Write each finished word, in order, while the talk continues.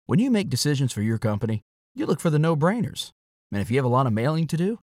When you make decisions for your company, you look for the no-brainers. And if you have a lot of mailing to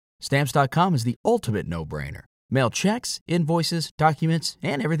do, Stamps.com is the ultimate no-brainer. Mail checks, invoices, documents,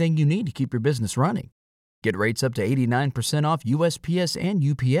 and everything you need to keep your business running. Get rates up to 89% off USPS and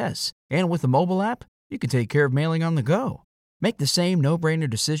UPS. And with the mobile app, you can take care of mailing on the go. Make the same no-brainer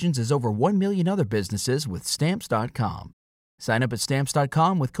decisions as over 1 million other businesses with Stamps.com. Sign up at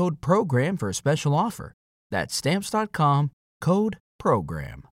Stamps.com with code PROGRAM for a special offer. That's Stamps.com, code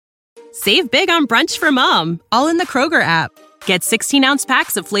PROGRAM. Save big on brunch for mom, all in the Kroger app. Get 16-ounce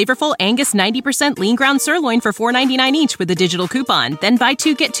packs of flavorful Angus 90% lean ground sirloin for $4.99 each with a digital coupon. Then buy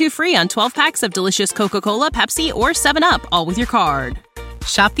 2, get 2 free on 12 packs of delicious Coca-Cola, Pepsi, or 7-Up, all with your card.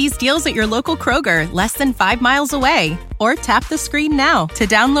 Shop these deals at your local Kroger, less than 5 miles away. Or tap the screen now to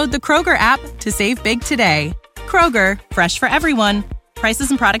download the Kroger app to save big today. Kroger, fresh for everyone. Prices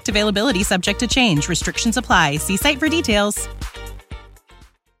and product availability subject to change. Restrictions apply. See site for details.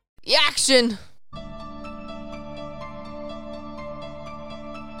 Action!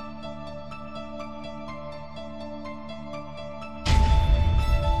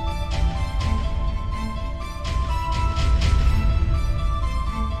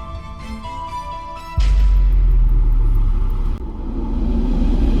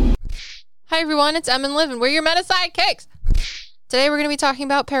 Hi everyone, it's Em and Liv, and we're your meta sidekicks. Today we're going to be talking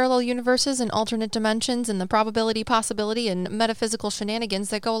about parallel universes and alternate dimensions and the probability, possibility, and metaphysical shenanigans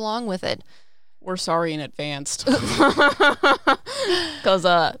that go along with it. We're sorry in advance.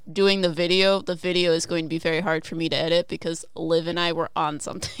 Because doing the video is going to be very hard for me to edit because Liv and I were on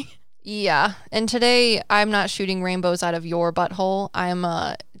something. Yeah, and today I'm not shooting rainbows out of your butthole. I'm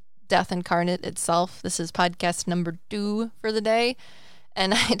death incarnate itself. This is podcast number 2 for the day.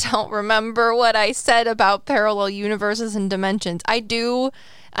 And I don't remember what I said about parallel universes and dimensions. I do,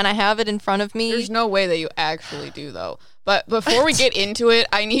 and I have it in front of me. There's no way that you actually do, though. But before we get into it,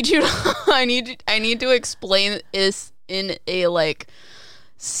 I need to explain this in a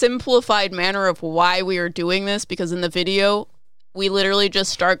simplified manner of why we are doing this. Because in the video, we literally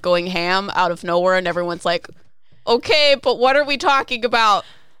just start going ham out of nowhere, and everyone's like, "Okay, but what are we talking about?"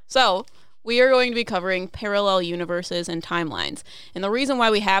 So we are going to be covering parallel universes and timelines. And the reason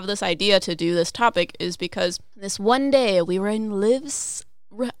why we have this idea to do this topic is because this one day we were in Liv's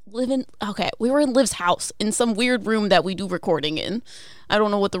house in some weird room that we do recording in. I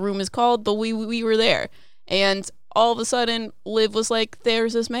don't know what the room is called, but we were there. And all of a sudden, Liv was like,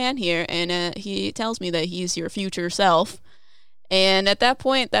 "There's this man here, and he tells me that he's your future self." And at that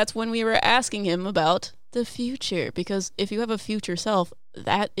point, that's when we were asking him about the future, because if you have a future self,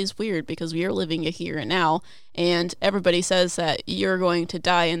 that is weird because we are living a here and now, and everybody says that you're going to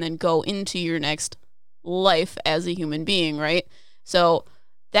die and then go into your next life as a human being, right? So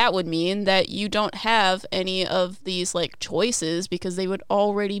that would mean that you don't have any of these choices because they would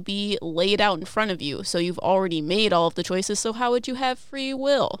already be laid out in front of you. So you've already made all of the choices, so how would you have free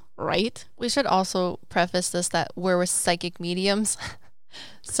will, right? We should also preface this that we're with psychic mediums.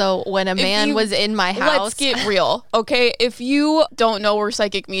 So when a man was in my house... Let's get real, okay? If you don't know we're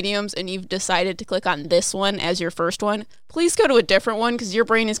psychic mediums and you've decided to click on this one as your first one, please go to a different one because your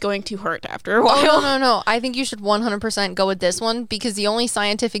brain is going to hurt after a while. Oh, no. I think you should 100% go with this one because the only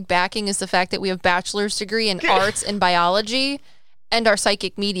scientific backing is the fact that we have bachelor's degree in arts and biology and are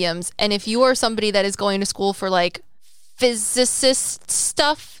psychic mediums. And if you are somebody that is going to school for physicist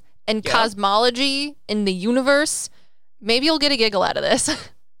stuff and cosmology in the universe... maybe you'll get a giggle out of this.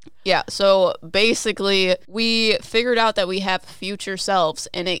 Yeah, so basically, we figured out that we have future selves,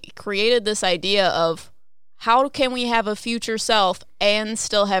 and it created this idea of how can we have a future self and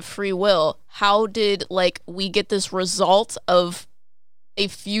still have free will? How did, we get this result of a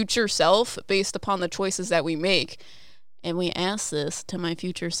future self based upon the choices that we make? And we asked this to my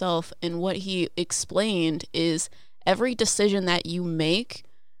future self, and what he explained is every decision that you make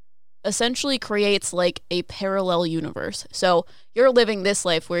essentially creates a parallel universe. So you're living this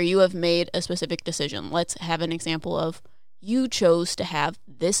life where you have made a specific decision. Let's have an example of you chose to have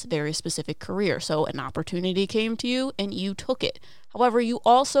this very specific career. So an opportunity came to you and you took it. However, you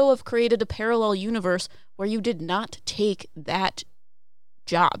also have created a parallel universe where you did not take that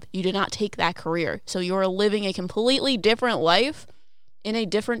job. You did not take that career. So you're living a completely different life in a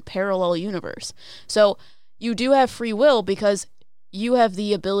different parallel universe. So you do have free will because you have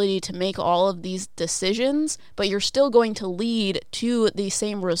the ability to make all of these decisions, but you're still going to lead to the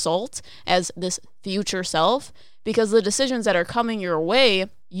same result as this future self because the decisions that are coming your way,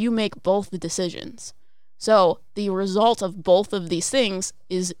 you make both the decisions. So the result of both of these things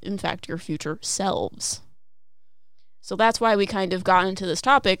is, in fact, your future selves. So that's why we kind of got into this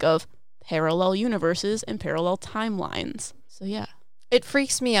topic of parallel universes and parallel timelines. So yeah. It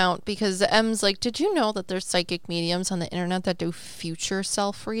freaks me out because M's like, did you know that there's psychic mediums on the internet that do future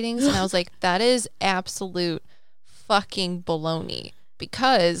self readings? And I was like, that is absolute fucking baloney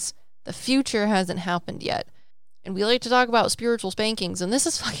because the future hasn't happened yet. And we like to talk about spiritual spankings, and this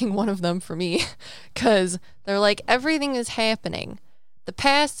is fucking one of them for me because they're like, everything is happening. The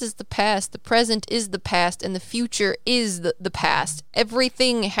past is the past, the present is the past, and the future is the past.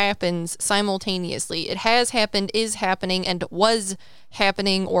 Everything happens simultaneously. It has happened, is happening, and was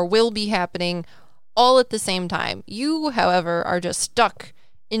happening or will be happening all at the same time. You, however, are just stuck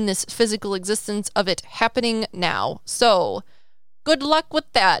in this physical existence of it happening now. So, good luck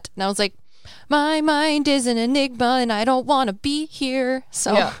with that. And I was like, my mind is an enigma and I don't want to be here.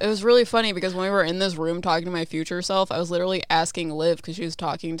 So yeah, it was really funny because when we were in this room talking to my future self, I was literally asking Liv, because she was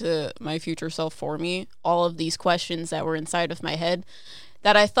talking to my future self for me, all of these questions that were inside of my head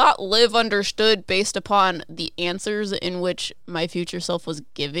that I thought Liv understood based upon the answers in which my future self was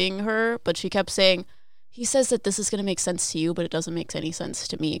giving her. But she kept saying, he says that this is going to make sense to you, but it doesn't make any sense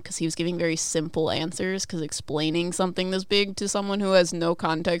to me, because he was giving very simple answers, because explaining something this big to someone who has no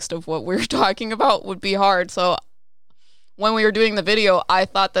context of what we're talking about would be hard. So when we were doing the video, I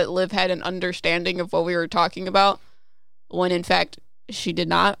thought that Liv had an understanding of what we were talking about, when in fact she did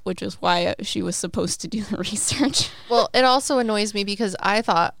not, which is why she was supposed to do the research. Well, it also annoys me because I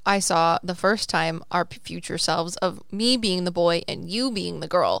thought I saw the first time our future selves of me being the boy and you being the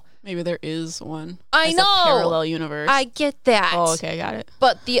girl. Maybe there is one. I know. A parallel universe. I get that. Oh, okay, I got it.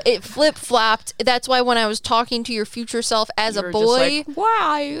 But it flip-flopped. That's why when I was talking to your future self as a boy... Just like,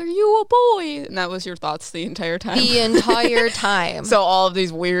 why are you a boy? And that was your thoughts the entire time. The entire time. So all of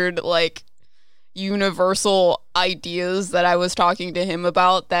these weird, like, universal ideas that I was talking to him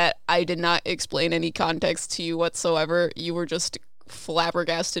about that I did not explain any context to you whatsoever, you were just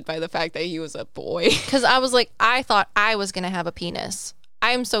flabbergasted by the fact that he was a boy. Because I was like, I thought I was going to have a penis.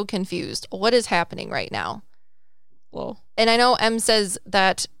 I am so confused. What is happening right now? Well, and I know M says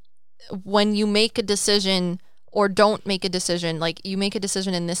that when you make a decision or don't make a decision, like you make a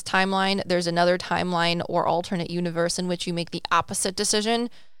decision in this timeline, there's another timeline or alternate universe in which you make the opposite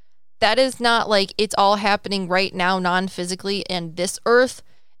decision. That is not like it's all happening right now non-physically in this earth.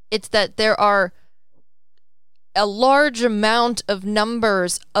 It's that there are a large amount of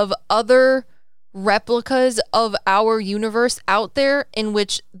numbers of other replicas of our universe out there in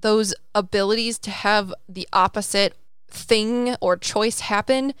which those abilities to have the opposite thing or choice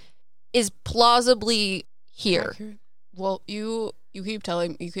happen is plausibly here. Well, you keep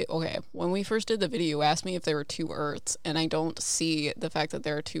telling me, okay, when we first did the video, you asked me if there were two Earths, and I don't see the fact that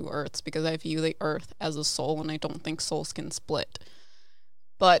there are two Earths because I view the Earth as a soul, and I don't think souls can split.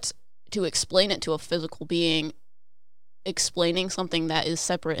 But to explain it to a physical being, explaining something that is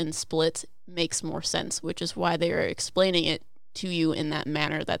separate and split makes more sense, which is why they are explaining it to you in that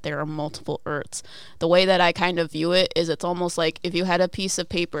manner, that there are multiple Earths. The way that I kind of view it is it's almost like if you had a piece of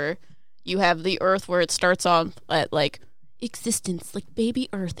paper, you have the Earth where it starts on at like existence, like baby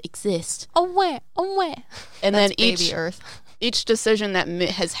Earth exists. Oh where. And that's then baby Earth. Each decision that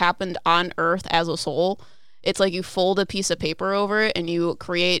has happened on Earth as a soul, it's like you fold a piece of paper over it and you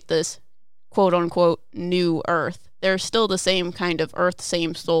create this quote unquote new Earth. They're still the same kind of Earth,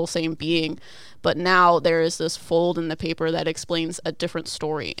 same soul, same being, but now there is this fold in the paper that explains a different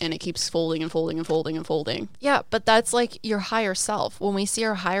story, and it keeps folding and folding and folding and folding. Yeah, but that's like your higher self. When we see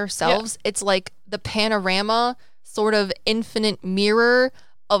our higher selves, it's like the panorama, sort of infinite mirror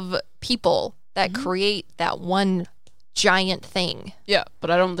of people that create that one giant thing. Yeah,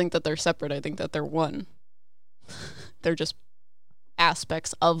 but I don't think that they're separate. I think that they're one. They're just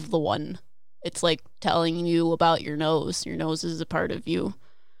aspects of the one. It's like telling you about your nose. Your nose is a part of you.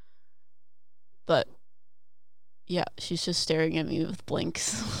 But yeah, she's just staring at me with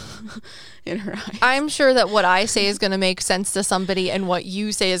blinks in her eyes. I'm sure that what I say is going to make sense to somebody and what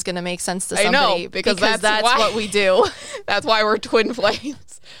you say is going to make sense to somebody. I know, because that's why, what we do. That's why we're twin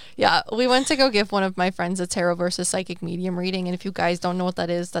flames. Yeah, we went to go give one of my friends a tarot versus psychic medium reading, and if you guys don't know what that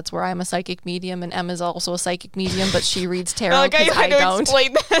is, that's where I'm a psychic medium, and Emma's also a psychic medium, but she reads tarot because I don't.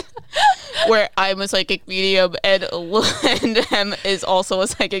 Explain that. Where I'm a psychic medium, and Em is also a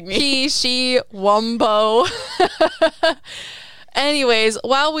psychic medium. He, she, wumbo. Anyways,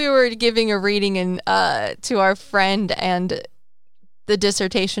 while we were giving a reading to our friend and the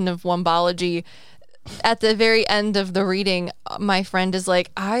dissertation of wombology, at the very end of the reading, my friend is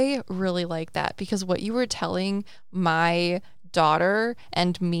like, I really like that because what you were telling my daughter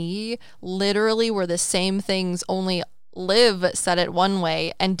and me literally were the same things, only Liv said it one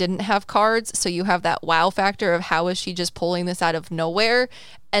way and didn't have cards, so you have that wow factor of how is she just pulling this out of nowhere.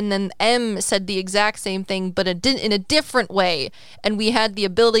 And then M said the exact same thing, but in a different way. And we had the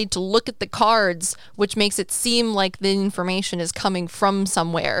ability to look at the cards, which makes it seem like the information is coming from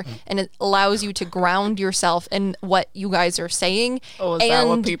somewhere. And it allows you to ground yourself in what you guys are saying. Oh, is that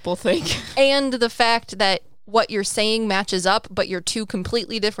what people think? And the fact that what you're saying matches up, but you're two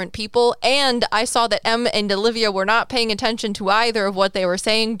completely different people. And I saw that Em and Olivia were not paying attention to either of what they were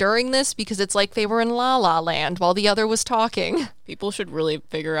saying during this because it's like they were in La La Land while the other was talking. People should really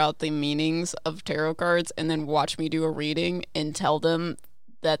figure out the meanings of tarot cards and then watch me do a reading and tell them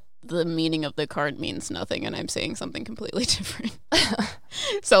that the meaning of the card means nothing and I'm saying something completely different.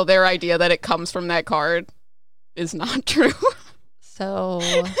 So their idea that it comes from that card is not true. So...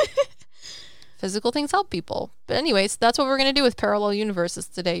 physical things help people. But anyways, that's what we're going to do with Parallel Universes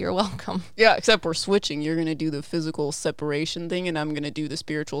today. You're welcome. Yeah, except we're switching. You're going to do the physical separation thing, and I'm going to do the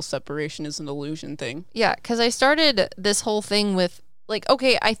spiritual separation as an illusion thing. Yeah, because I started this whole thing with, like,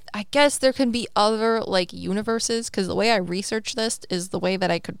 okay, I guess there can be other, like, universes, because the way I researched this is the way that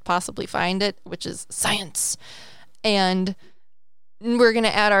I could possibly find it, which is science. And we're going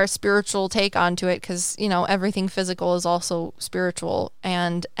to add our spiritual take onto it because, you know, everything physical is also spiritual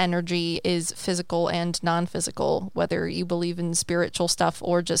and energy is physical and non-physical, whether you believe in spiritual stuff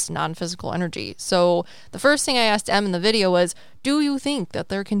or just non-physical energy. So the first thing I asked Em in the video was, do you think that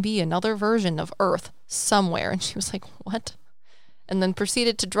there can be another version of Earth somewhere? And she was like, what? And then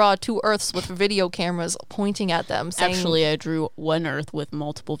proceeded to draw two Earths with video cameras pointing at them. Saying, actually, I drew one Earth with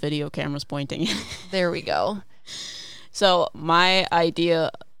multiple video cameras pointing. There we go. So my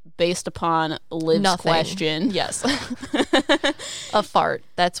idea, based upon Liv's question... Yes. A fart.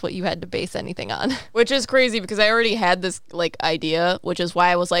 That's what you had to base anything on. Which is crazy because I already had this, like, idea, which is why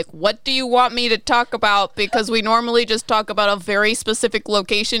I was like, what do you want me to talk about? Because we normally just talk about a very specific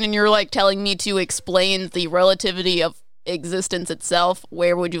location and you're, like, telling me to explain the relativity of existence itself.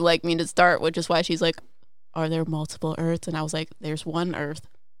 Where would you like me to start? Which is why she's like, are there multiple Earths? And I was like, there's one Earth.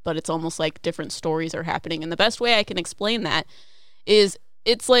 But it's almost like different stories are happening. And the best way I can explain that is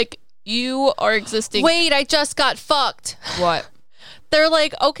it's like you are existing... Wait, I just got fucked. What? They're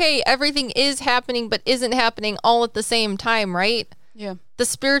like, okay, everything is happening but isn't happening all at the same time, right? Yeah. The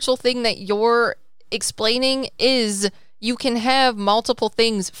spiritual thing that you're explaining is you can have multiple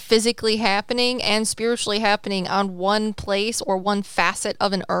things physically happening and spiritually happening on one place or one facet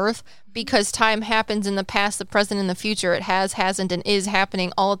of an Earth because time happens in the past, the present, and the future. It has, hasn't, and is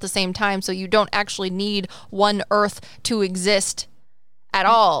happening all at the same time. So you don't actually need one Earth to exist at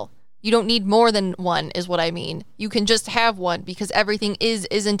all. You don't need more than one is what I mean. You can just have one because everything is,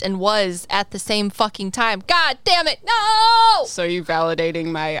 isn't, and was at the same fucking time. God damn it, no! So you validating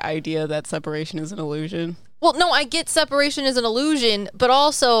my idea that separation is an illusion? Well, no, I get separation is an illusion, but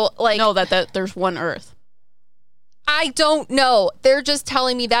also, like... No, that there's one Earth. I don't know. They're just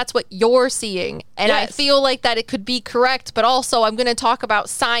telling me that's what you're seeing. And yes. I feel like that it could be correct, but also I'm going to talk about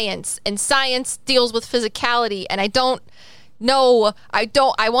science, and science deals with physicality, and I don't know.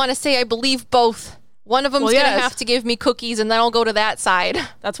 I want to say I believe both. One of them's going to have to give me cookies, and then I'll go to that side.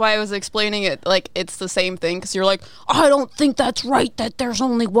 That's why I was explaining it like it's the same thing, because you're like, I don't think that's right, that there's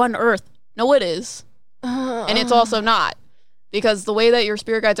only one Earth. No, it is. And it's also not. Because the way that your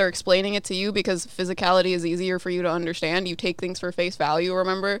spirit guides are explaining it to you, because physicality is easier for you to understand, you take things for face value,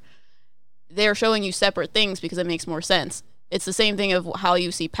 remember? They're showing you separate things because it makes more sense. It's the same thing of how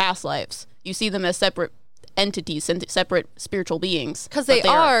you see past lives. You see them as separate entities, separate spiritual beings. Because they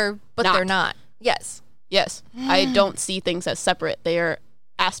are, but they're not. Yes. Yes. I don't see things as separate. They are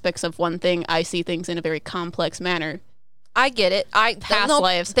aspects of one thing. I see things in a very complex manner. I get it. Past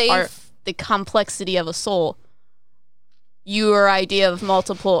lives are the complexity of a soul. Your idea of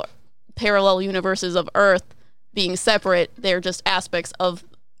multiple parallel universes of Earth being separate, they're just aspects of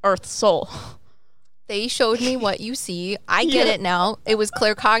Earth's soul. They showed me what you see. I get it now. It was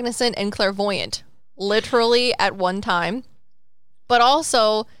claircognizant and clairvoyant, literally at one time. But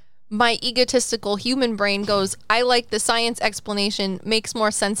also, my egotistical human brain goes, I like the science explanation. Makes more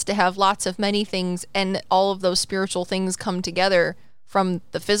sense to have lots of many things and all of those spiritual things come together from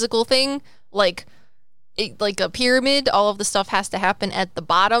the physical thing. Like a pyramid, all of the stuff has to happen at the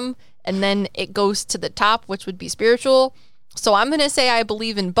bottom and then it goes to the top, which would be spiritual. So I'm going to say I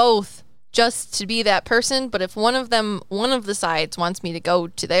believe in both just to be that person. But if one of the sides wants me to go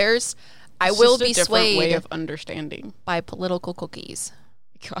to theirs, I will be swayed way of understanding by political cookies.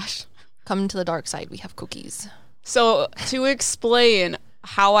 Gosh. Come to the dark side. We have cookies. So to explain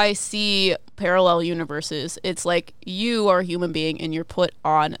how I see parallel universes, it's like you are a human being and you're put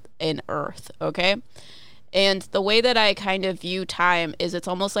on an Earth, okay? And the way that I kind of view time is it's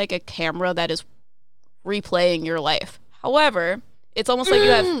almost like a camera that is replaying your life. However, it's almost like you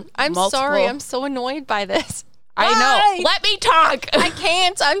have I'm multiple... sorry. I'm so annoyed by this. I know. Let me talk. I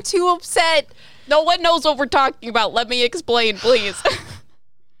can't. I'm too upset. No one knows what we're talking about. Let me explain, please.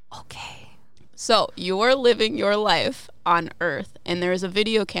 Okay. So you are living your life on Earth, and there is a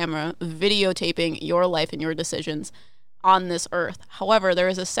video camera videotaping your life and your decisions on this Earth. However, there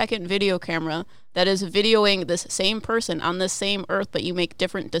is a second video camera that is videoing this same person on this same Earth, but you make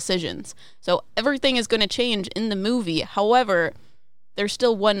different decisions. So everything is going to change in the movie. However, there's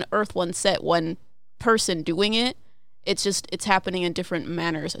still one Earth, one set, one person doing it. It's happening in different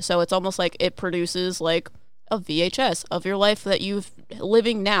manners. So it's almost like it produces like a VHS of your life that you've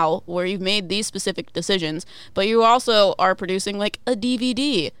living now, where you've made these specific decisions, but you also are producing like a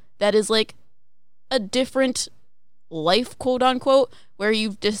DVD that is like a different life, quote unquote, where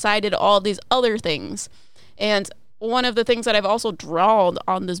you've decided all these other things. And one of the things that I've also drawn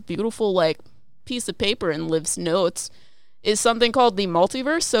on this beautiful like piece of paper in Liv's notes is something called the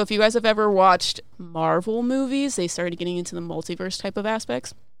multiverse. So if you guys have ever watched Marvel movies, they started getting into the multiverse type of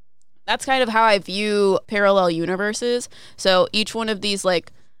aspects. That's kind of how I view parallel universes. So each one of these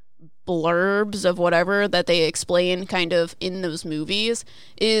like blurbs of whatever that they explain kind of in those movies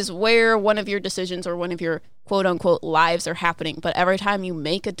is where one of your decisions or one of your quote unquote lives are happening. But every time you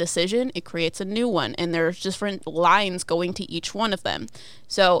make a decision, it creates a new one, and there's different lines going to each one of them.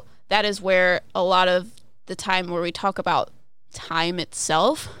 So that is where a lot of the time where we talk about time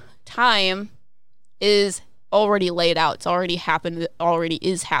itself, time is already laid out. It's already happened. It already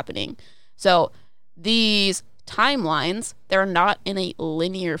is happening. So these timelines, they're not in a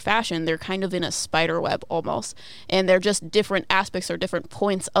linear fashion. They're kind of in a spider web almost. And they're just different aspects or different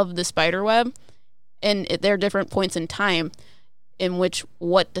points of the spider web. And they're different points in time in which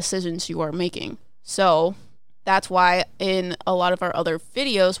what decisions you are making. So that's why in a lot of our other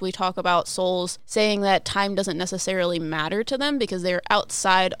videos, we talk about souls saying that time doesn't necessarily matter to them because they're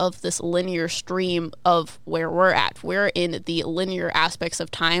outside of this linear stream of where we're at. We're in the linear aspects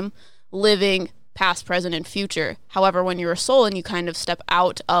of time, living past, present, and future. However, when you're a soul and you kind of step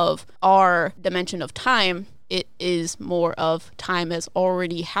out of our dimension of time, it is more of time has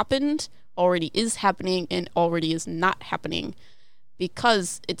already happened, already is happening, and already is not happening,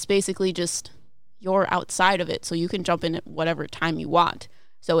 because it's basically just you're outside of it, so you can jump in at whatever time you want.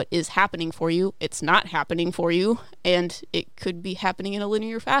 So it is happening for you, it's not happening for you, and it could be happening in a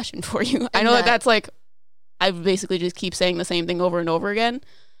linear fashion for you. I know that's like, I basically just keep saying the same thing over and over again,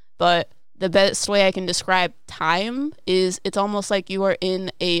 but the best way I can describe time is it's almost like you are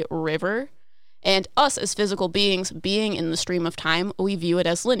in a river, and us as physical beings being in the stream of time, we view it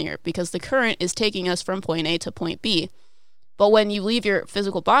as linear because the current is taking us from point A to point B. But when you leave your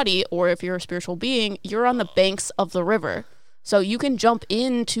physical body, or if you're a spiritual being, you're on the banks of the river. So you can jump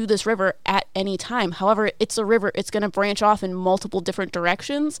into this river at any time. However, it's a river. It's going to branch off in multiple different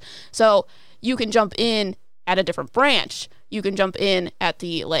directions. So you can jump in at a different branch. You can jump in at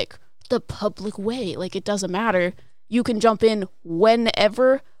the public way. Like, it doesn't matter. You can jump in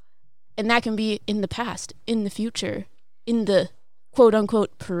whenever, and that can be in the past, in the future, in the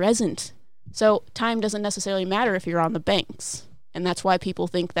quote-unquote present. So time doesn't necessarily matter if you're on the banks. And that's why people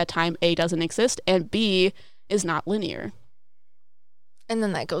think that time A doesn't exist and B is not linear. And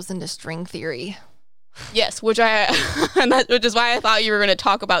then that goes into string theory. Yes, which is why I thought you were going to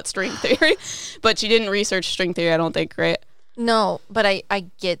talk about string theory. But you didn't research string theory, I don't think, right? No, but I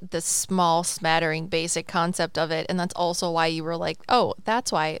get the small smattering basic concept of it. And that's also why you were like, oh,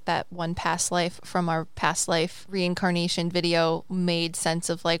 that's why that one past life from our past life reincarnation video made sense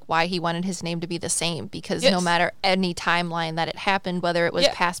of like why he wanted his name to be the same. Because no matter any timeline that it happened, whether it was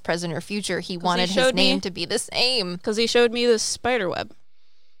past, present, or future, he wanted his name to be the same. Because he showed me this spider web.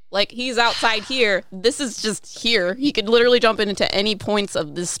 Like, he's outside here. This is just here. He could literally jump into any points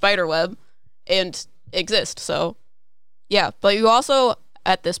of this spider web and exist, so... Yeah, but you also,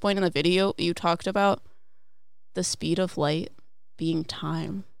 at this point in the video, you talked about the speed of light being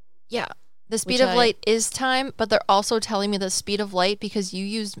time. Yeah, the speed of light is time, but they're also telling me the speed of light because you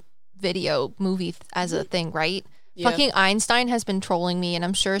use movie as a thing, right? Yeah. Fucking Einstein has been trolling me, and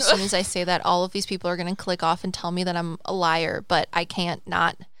I'm sure as soon as I say that, all of these people are going to click off and tell me that I'm a liar, but I can't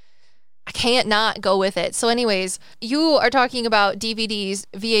not go with it. So anyways, you are talking about DVDs,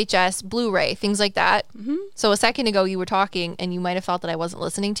 VHS, Blu-ray, things like that. Mm-hmm. So a second ago you were talking and you might have thought that I wasn't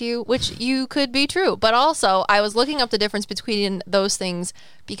listening to you, which you could be true. But also I was looking up the difference between those things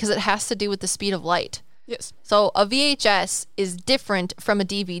because it has to do with the speed of light. Yes. So a VHS is different from a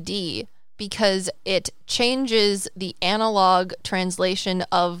DVD because it changes the analog translation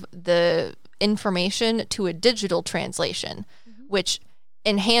of the information to a digital translation, which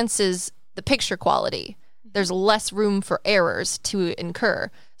enhances the picture quality. There's less room for errors to incur.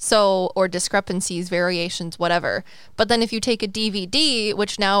 So, or discrepancies, variations, whatever. But then if you take a DVD,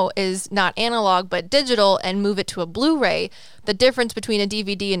 which now is not analog but digital, and move it to a Blu-ray, the difference between a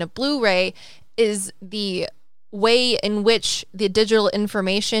DVD and a Blu-ray is the way in which the digital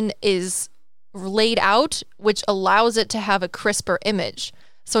information is laid out, which allows it to have a crisper image.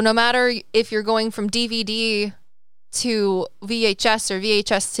 So no matter if you're going from DVD to VHS or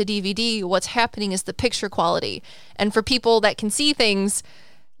VHS to DVD, what's happening is the picture quality. And for people that can see things,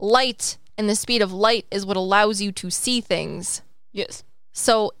 light and the speed of light is what allows you to see things. Yes.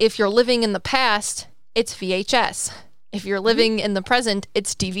 So if you're living in the past, it's VHS. If you're living in the present,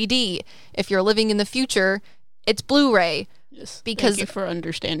 it's DVD. If you're living in the future, it's Blu-ray. Yes. Because thank you for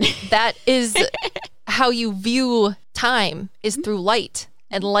understanding. That is how you view time, is through light.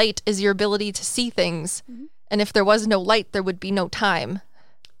 And light is your ability to see things. And if there was no light, there would be no time.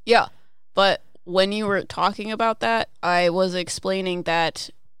 Yeah. But when you were talking about that, I was explaining that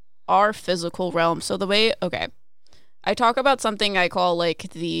our physical realm, so the way, okay, I talk about something I call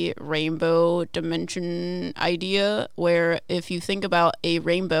like the rainbow dimension idea, where if you think about a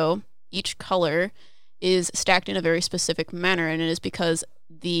rainbow, each color is stacked in a very specific manner, and it is because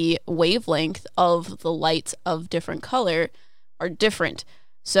the wavelength of the lights of different color are different.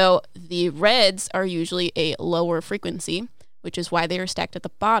 So the reds are usually a lower frequency, which is why they are stacked at the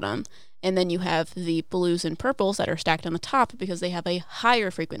bottom. And then you have the blues and purples that are stacked on the top because they have a higher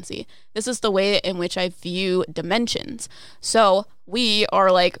frequency. This is the way in which I view dimensions. So we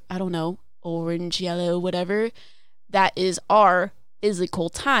are like, I don't know, orange, yellow, whatever. That is our physical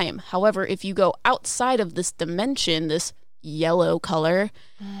time. However, if you go outside of this dimension, this yellow color,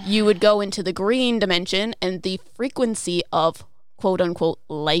 you would go into the green dimension, and the frequency of quote unquote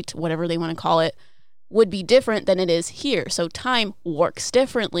light, whatever they want to call it, would be different than it is here. So time works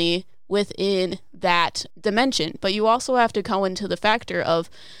differently within that dimension. But you also have to go into the factor of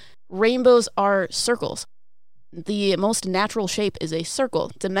rainbows are circles. The most natural shape is a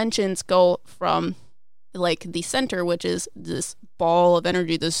circle. Dimensions go from like the center, which is this ball of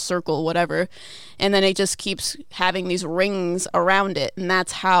energy, this circle, whatever, and then it just keeps having these rings around it, and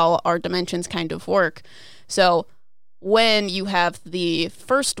that's how our dimensions kind of work. So when you have the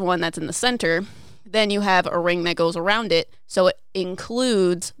first one that's in the center, then you have a ring that goes around it, so it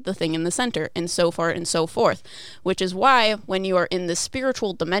includes the thing in the center, and so far and so forth, which is why when you are in the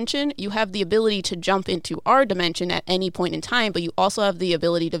spiritual dimension, you have the ability to jump into our dimension at any point in time, but you also have the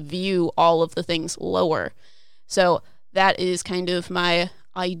ability to view all of the things lower. So that is kind of my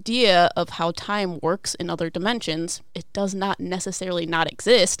idea of how time works in other dimensions. It does not necessarily not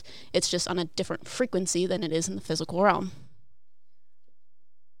exist. It's just on a different frequency than it is in the physical realm.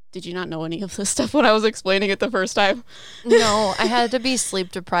 Did you not know any of this stuff when I was explaining it the first time? No, I had to be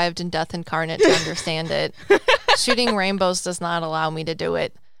sleep deprived and death incarnate to understand it. Shooting rainbows does not allow me to do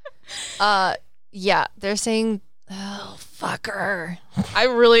it. Yeah, they're saying, oh, fucker.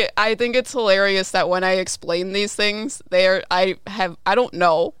 I think it's hilarious that when I explain these things, I don't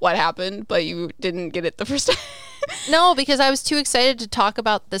know what happened, but you didn't get it the first time. No, because I was too excited to talk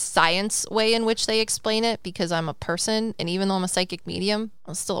about the science way in which they explain it, because I'm a person, and even though I'm a psychic medium,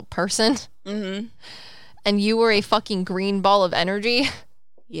 I'm still a person. Mm-hmm. And you were a fucking green ball of energy.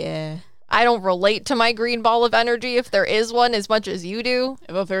 Yeah. I don't relate to my green ball of energy, if there is one, as much as you do.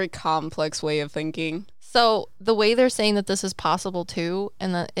 I have a very complex way of thinking. So the way they're saying that this is possible too,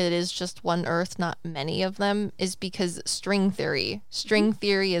 and that it is just one Earth, not many of them, is because string theory. String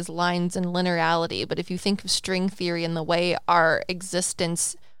theory is lines and linearity, but if you think of string theory and the way our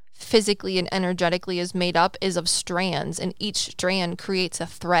existence physically and energetically is made up is of strands, and each strand creates a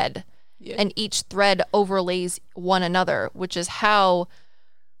thread, and each thread overlays one another, which is how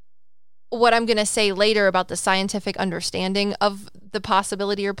what I'm going to say later about the scientific understanding of the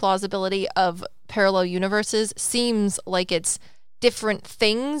possibility or plausibility of parallel universes seems like it's different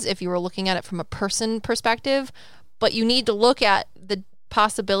things if you were looking at it from a person perspective, but you need to look at the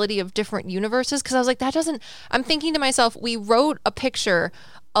possibility of different universes, because I was like, I'm thinking to myself, we wrote a picture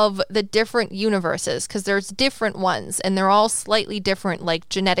of the different universes because there's different ones and they're all slightly different, like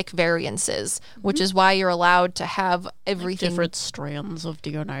genetic variances, which is why you're allowed to have everything. Like different strands of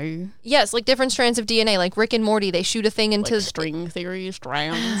DNA. Yes, like different strands of DNA, like Rick and Morty, they shoot a thing into like string theory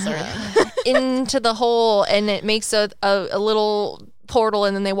strands into the hole, and it makes a little portal,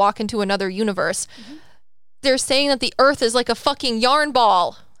 and then they walk into another universe. They're saying that the Earth is like a fucking yarn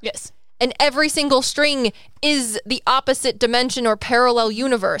ball. Yes. And every single string is the opposite dimension or parallel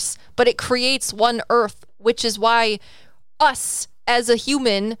universe, but it creates one Earth, which is why us as a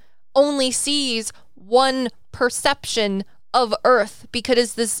human only sees one perception of Earth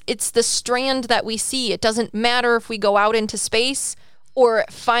because it's the strand that we see. It doesn't matter if we go out into space or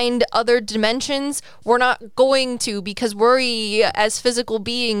find other dimensions. We're not going to, because we as physical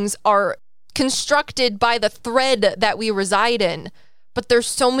beings are constructed by the thread that we reside in. But there's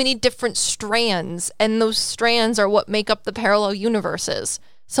so many different strands, and those strands are what make up the parallel universes.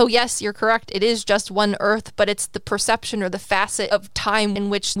 So yes, you're correct. It is just one Earth, but it's the perception or the facet of time in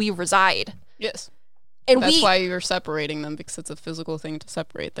which we reside. Yes. And that's why you're separating them, because it's a physical thing to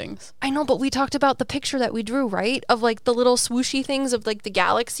separate things. I know, but we talked about the picture that we drew, right? Of like the little swooshy things of like the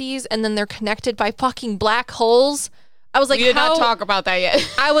galaxies, and then they're connected by fucking black holes. I was like, we did not talk about that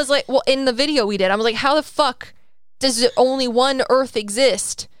yet. I was like, well, in the video we did, I was like, how the fuck does only one Earth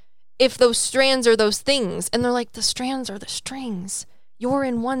exist if those strands are those things? And they're like, the strands are the strings. You're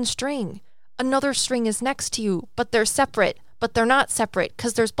in one string. Another string is next to you, but they're separate. But they're not separate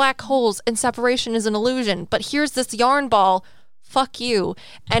because there's black holes and separation is an illusion. But here's this yarn ball. Fuck you.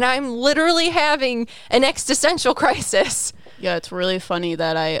 And I'm literally having an existential crisis. Yeah, it's really funny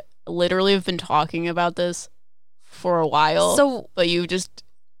that I literally have been talking about this for a while, but you just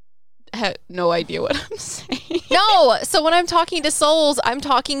had no idea what I'm saying. No. So when I'm talking to souls, I'm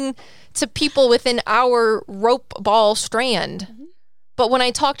talking to people within our rope ball strand. Mm-hmm. But when I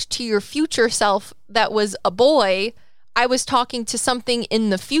talked to your future self that was a boy, I was talking to something in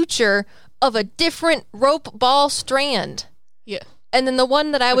the future of a different rope ball strand. Yeah. And then the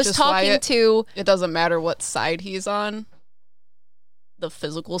one that I was talking to... It doesn't matter what side he's on, the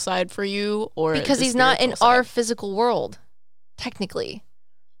physical side for you, or because he's not in our physical world, technically.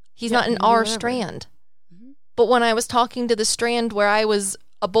 He's not in our strand. Mm-hmm. But when I was talking to the strand where I was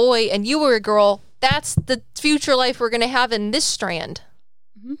a boy and you were a girl, that's the future life we're going to have in this strand.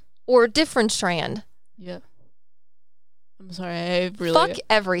 Mm-hmm. Or a different strand. Yeah. I'm sorry, I really fuck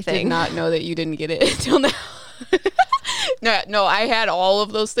everything. Did not know that you didn't get it until now. No, I had all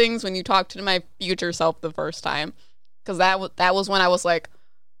of those things when you talked to my future self the first time, because that was when I was like,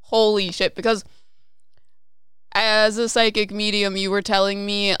 holy shit. Because as a psychic medium, you were telling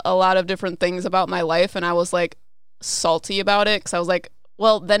me a lot of different things about my life, and I was like salty about it because I was like,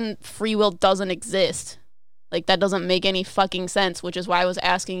 well, then free will doesn't exist. Like, that doesn't make any fucking sense, which is why I was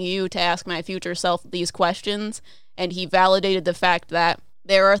asking you to ask my future self these questions. And he validated the fact that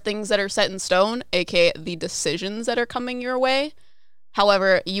there are things that are set in stone, aka the decisions that are coming your way.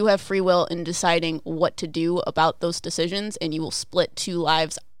 However, you have free will in deciding what to do about those decisions, and you will split two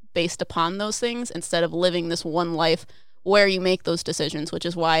lives based upon those things instead of living this one life where you make those decisions, which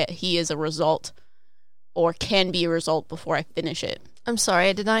is why he is a result, or can be a result before I finish it. I'm sorry,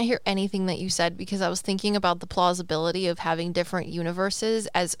 I did not hear anything that you said because I was thinking about the plausibility of having different universes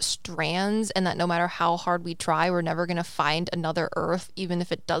as strands, and that no matter how hard we try, we're never going to find another Earth, even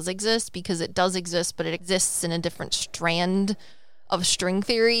if it does exist, because it does exist, but it exists in a different strand of string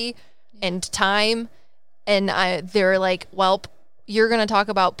theory and time. And they're like, well, you're going to talk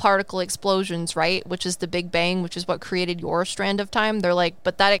about particle explosions, right? Which is the Big Bang, which is what created your strand of time. They're like,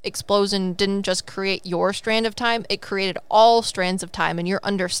 but that explosion didn't just create your strand of time. It created all strands of time. And your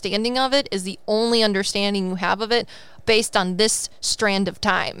understanding of it is the only understanding you have of it based on this strand of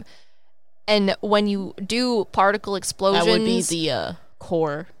time. And when you do particle explosions... That would be the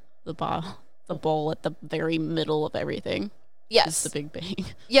core, the ball at the very middle of everything. Yes. It's the Big Bang.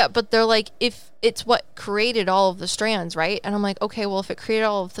 Yeah, but they're like, if it's what created all of the strands, right? And I'm like, okay, well, if it created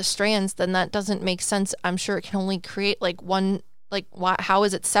all of the strands, then that doesn't make sense. I'm sure it can only create like one, like, how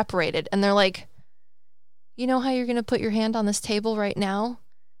is it separated? And they're like, you know how you're going to put your hand on this table right now?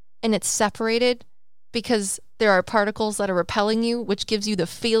 And it's separated because there are particles that are repelling you, which gives you the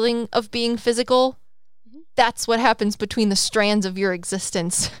feeling of being physical. Mm-hmm. That's what happens between the strands of your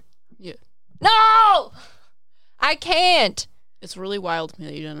existence. Yeah. No! I can't. It's really wild to me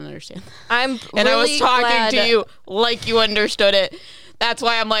that you don't understand. I'm and really I was talking glad to you like you understood it. That's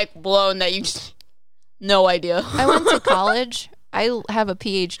why I'm like blown that you just no idea. I went to college. I have a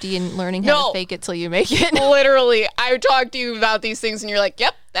PhD in learning how to fake it till you make it. Literally, I talked to you about these things and you're like,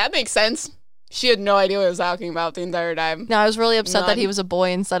 yep, that makes sense. She had no idea what I was talking about the entire time. No, I was really upset that he was a boy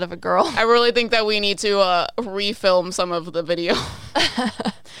instead of a girl. I really think that we need to refilm some of the video.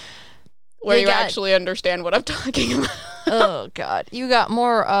 Where you actually understand what I'm talking about. Oh, God. You got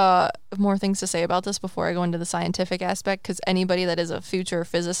more things to say about this before I go into the scientific aspect? Because anybody that is a future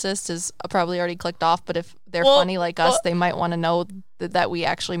physicist is probably already clicked off. But if they're funny like us, they might want to know that we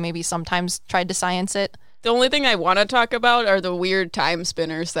actually maybe sometimes tried to science it. The only thing I want to talk about are the weird time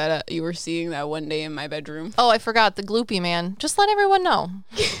spinners that you were seeing that one day in my bedroom. Oh, I forgot. The Gloopy Man. Just let everyone know.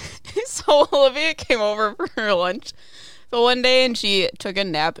 So Olivia came over for her lunch So one day, and she took a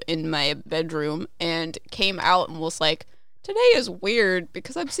nap in my bedroom and came out and was like, today is weird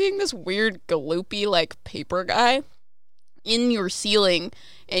because I'm seeing this weird gloopy like paper guy in your ceiling,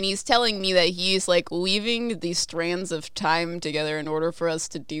 and he's telling me that he's like weaving these strands of time together in order for us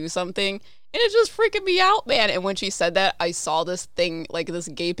to do something, and it's just freaking me out, man. And when she said that, I saw this thing, like this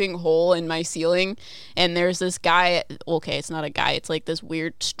gaping hole in my ceiling, and there's this guy, okay, it's not a guy, it's like this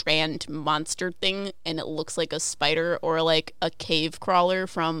weird strand monster thing, and it looks like a spider or like a cave crawler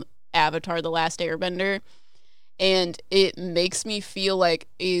from Avatar: The Last Airbender. And it makes me feel like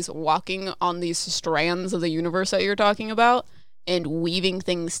he's walking on these strands of the universe that you're talking about and weaving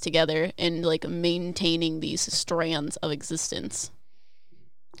things together and like maintaining these strands of existence.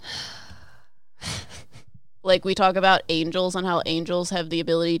 Like we talk about angels and how angels have the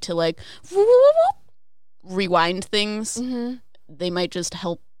ability to like rewind things. Mm-hmm. They might just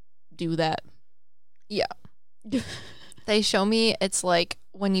help do that. Yeah. They show me it's like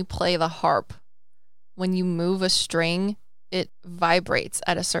when you play the harp. When you move a string, it vibrates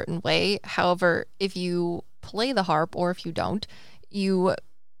at a certain way. However, if you play the harp or if you don't, you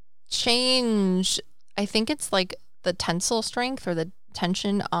change, I think it's like the tensile strength or the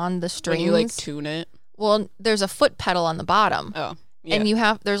tension on the strings. When you like tune it. Well, there's a foot pedal on the bottom. Oh, yeah.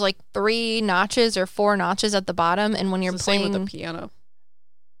 And there's like 3 notches or 4 notches at the bottom. And when you're playing. Same with the piano.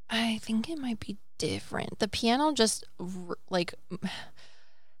 I think it might be different. The piano just like.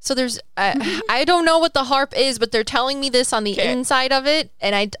 So there's, I don't know what the harp is, but they're telling me this on the inside of it.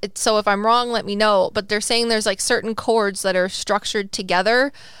 And so if I'm wrong, let me know. But they're saying there's like certain chords that are structured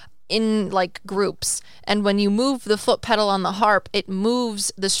together in like groups. And when you move the foot pedal on the harp, it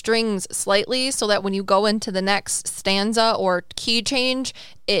moves the strings slightly so that when you go into the next stanza or key change,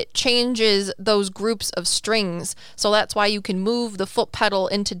 it changes those groups of strings. So that's why you can move the foot pedal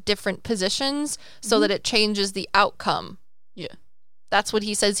into different positions so that it changes the outcome. Yeah. That's what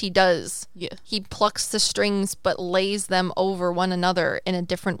he says he does. Yeah. He plucks the strings but lays them over one another in a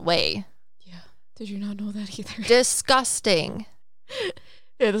different way. Yeah. Did you not know that either? Disgusting.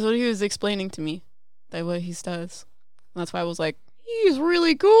 Yeah, that's what he was explaining to me. That's what he does. That's why I was like, he's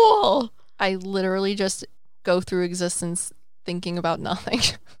really cool. I literally just go through existence thinking about nothing.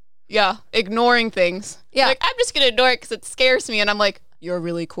 Yeah, ignoring things. Yeah. Like, I'm just going to ignore it because it scares me. And I'm like, you're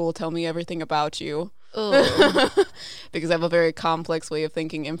really cool. Tell me everything about you. Because I have a very complex way of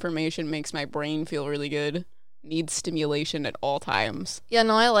thinking. Information makes my brain feel really good. Needs stimulation at all times. Yeah,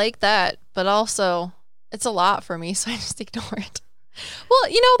 no, I like that. But also, it's a lot for me, so I just ignore it. Well,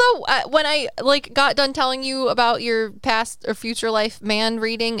 you know, though, when I like got done telling you about your past or future life man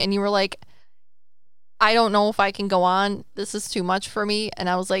reading, and you were like, I don't know if I can go on. This is too much for me. And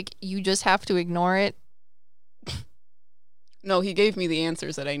I was like, you just have to ignore it. No, he gave me the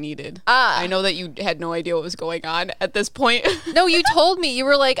answers that I needed. I know that you had no idea what was going on at this point. No, you told me. You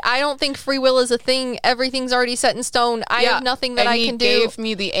were like, I don't think free will is a thing. Everything's already set in stone. I have nothing that I can do. And he gave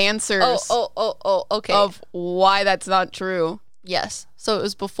me the answers. Okay. Of why that's not true. Yes. So it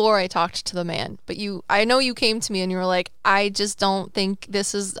was before I talked to the man. But I know you came to me and you were like, I just don't think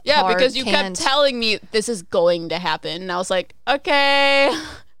this is hard, because you kept telling me this is going to happen. And I was like, okay,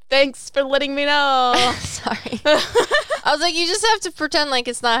 thanks for letting me know. Sorry. I was like, you just have to pretend like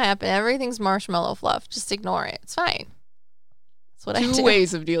it's not happening. Everything's marshmallow fluff. Just ignore it. It's fine. That's what I do. 2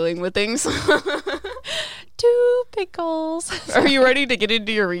 ways of dealing with things. 2 pickles. Are you ready to get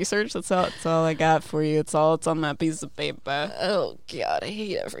into your research? That's all I got for you. It's on that piece of paper. Oh, God. I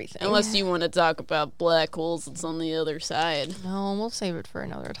hate everything. Unless you want to talk about black holes, it's on the other side. No, we'll save it for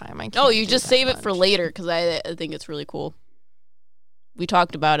another time. You just save it for later because I think it's really cool. We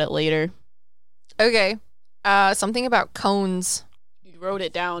talked about it later. Okay. Something about cones. You wrote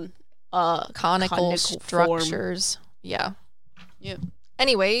it down. Conical structures. Form. Yeah.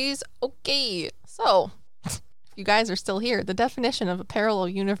 Anyways, okay. So, if you guys are still here, the definition of a parallel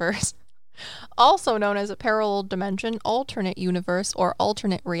universe, also known as a parallel dimension, alternate universe, or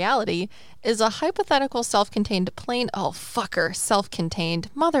alternate reality, is a hypothetical self-contained plane. Oh, fucker. Self-contained.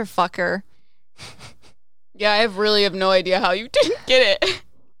 Motherfucker. Yeah, I really have no idea how you didn't get it.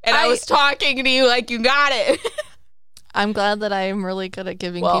 And I was talking to you like you got it. I'm glad that I'm really good at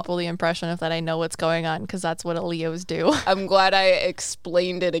giving people the impression of that I know what's going on, because that's what Leos do. I'm glad I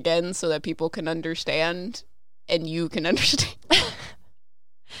explained it again so that people can understand and you can understand.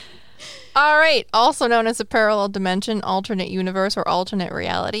 All right. Also known as a parallel dimension, alternate universe, or alternate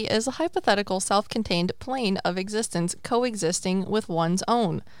reality, is a hypothetical self-contained plane of existence coexisting with one's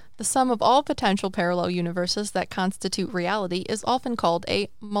own. The sum of all potential parallel universes that constitute reality is often called a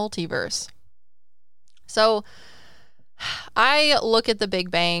multiverse. So, I look at the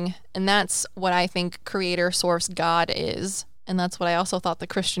Big Bang, and that's what I think creator, source, God is. And that's what I also thought the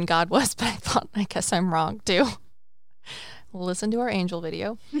Christian God was, but I guess I'm wrong too. Listen to our angel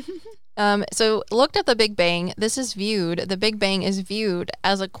video. So looked at the Big Bang. The Big Bang is viewed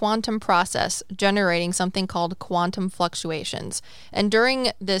as a quantum process generating something called quantum fluctuations. And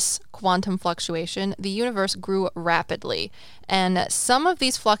during this quantum fluctuation, the universe grew rapidly. And some of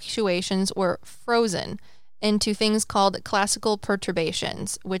these fluctuations were frozen into things called classical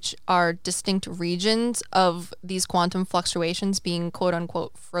perturbations, which are distinct regions of these quantum fluctuations being quote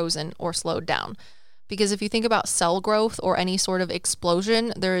unquote frozen or slowed down. Because if you think about cell growth or any sort of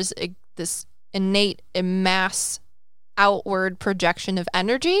explosion, there's this innate mass outward projection of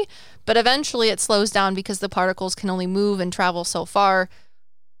energy, but eventually it slows down because the particles can only move and travel so far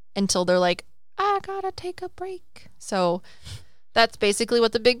until they're like, I gotta take a break. So that's basically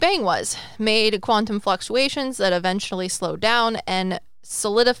what the Big Bang was. Made quantum fluctuations that eventually slowed down and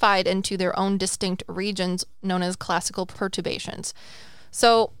solidified into their own distinct regions known as classical perturbations.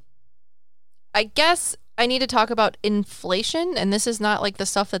 So I guess I need to talk about inflation, and this is not like the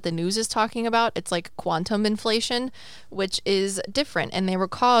stuff that the news is talking about. It's like quantum inflation, which is different, and they were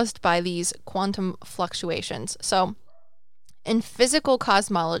caused by these quantum fluctuations. So in physical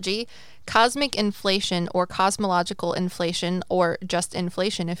cosmology, cosmic inflation or cosmological inflation, or just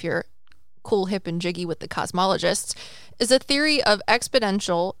inflation if you're cool, hip, and jiggy with the cosmologists, is a theory of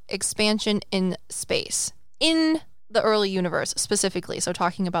exponential expansion in space, in the early universe specifically, so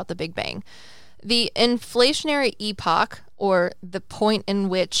talking about the Big Bang. The inflationary epoch, or the point in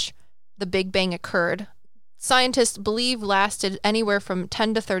which the Big Bang occurred, scientists believe lasted anywhere from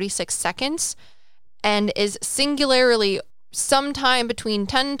 10 to 36 seconds and is singularly sometime between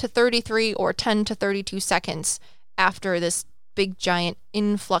 10 to 33 or 10 to 32 seconds after this big giant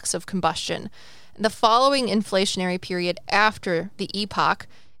influx of combustion. The following inflationary period after the epoch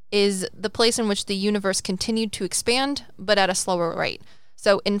is the place in which the universe continued to expand, but at a slower rate.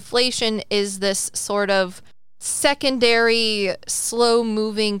 So inflation is this sort of secondary,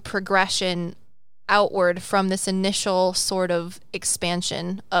 slow-moving progression outward from this initial sort of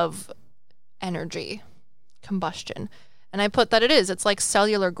expansion of energy, combustion. And I put that it's like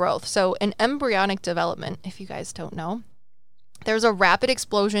cellular growth. So in embryonic development, if you guys don't know, there's a rapid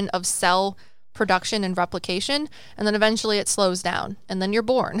explosion of cell production and replication, and then eventually it slows down, and then you're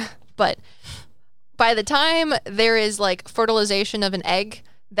born. But by the time there is like fertilization of an egg,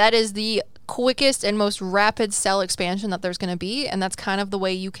 that is the quickest and most rapid cell expansion that there's going to be, and that's kind of the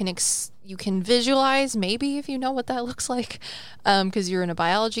way you can you can visualize, maybe if you know what that looks like, because you're in a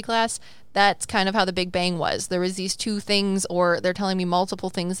biology class. That's kind of how the Big Bang was. There was these two things, or they're telling me multiple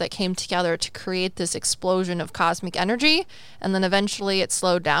things that came together to create this explosion of cosmic energy, and then eventually it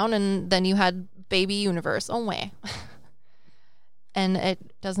slowed down, and then you had baby universe. Oh, way. And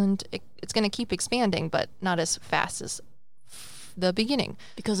it's going to keep expanding, but not as fast as the beginning.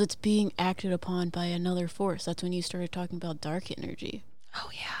 Because it's being acted upon by another force. That's when you started talking about dark energy. Oh,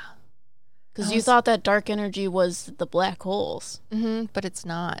 yeah. Because you thought that dark energy was the black holes. Mm-hmm, but it's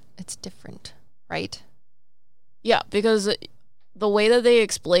not. It's different, right? Yeah, because the way that they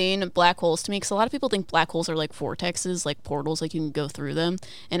explain black holes to me, because a lot of people think black holes are like vortexes, like portals, like you can go through them.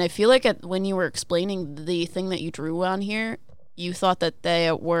 And I feel like when you were explaining the thing that you drew on here, you thought that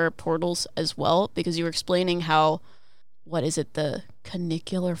they were portals as well, because you were explaining how, what is it, the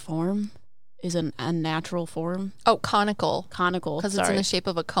conicular form is an unnatural form? Oh, conical. Conical, because it's in the shape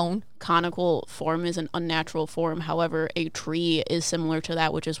of a cone. Conical form is an unnatural form. However, a tree is similar to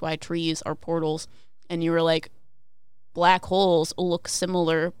that, which is why trees are portals. And you were like, black holes look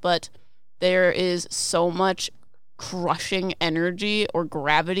similar, but there is so much crushing energy or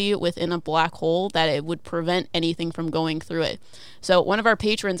gravity within a black hole that it would prevent anything from going through it. So one of our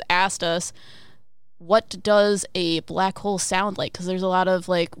patrons asked us, what does a black hole sound like? Because there's a lot of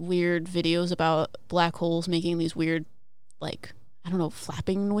like weird videos about black holes making these weird, like, I don't know,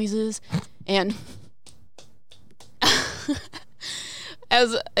 flapping noises. And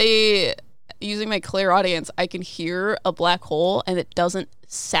using my clairaudience, I can hear a black hole and it doesn't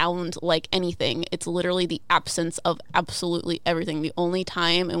sound like anything. It's literally the absence of absolutely everything. The only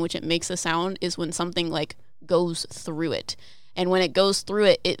time in which it makes a sound is when something like goes through it. And when it goes through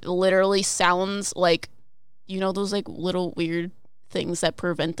it, it literally sounds like, you know, those like little weird things that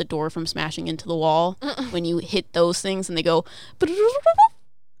prevent the door from smashing into the wall. When you hit those things and they go,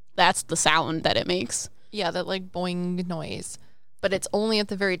 that's the sound that it makes. Yeah, that like boing noise. But it's only at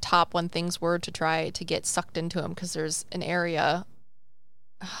the very top when things were to try to get sucked into them, because there's an area.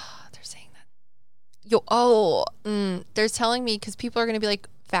 They're saying that. They're telling me, because people are going to be like,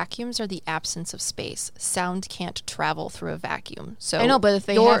 Vacuums are the absence of space. Sound can't travel through a vacuum. So I know, but if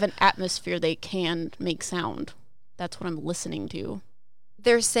they have an atmosphere, they can make sound. That's what I'm listening to.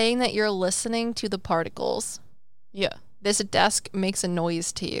 They're saying that you're listening to the particles. Yeah. This desk makes a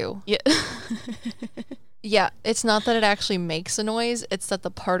noise to you. Yeah. Yeah, it's not that it actually makes a noise. It's that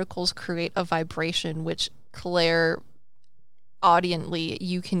the particles create a vibration, which Claire, audiently,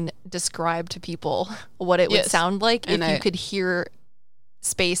 you can describe to people what it would sound like if you could hear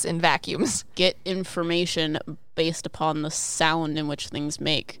space in vacuums. Get information based upon the sound in which things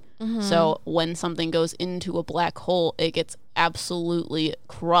make. Mm-hmm. So when something goes into a black hole, it gets absolutely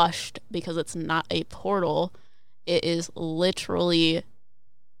crushed because it's not a portal. It is literally,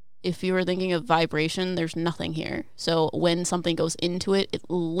 if you were thinking of vibration, there's nothing here. So when something goes into it, it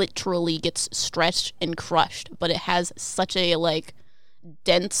literally gets stretched and crushed. But it has such a, like,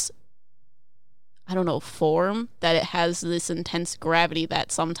 dense, I don't know, form that it has this intense gravity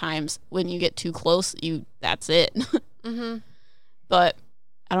that sometimes when you get too close, that's it. Mm-hmm. But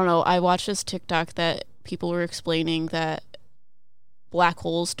I don't know. I watched this TikTok that people were explaining that black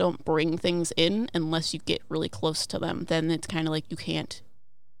holes don't bring things in unless you get really close to them. Then it's kind of like you can't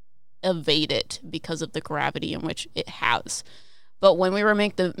evade it because of the gravity in which it has. But when we were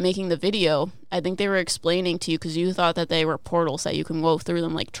making the video, I think they were explaining to you, because you thought that they were portals that you can go through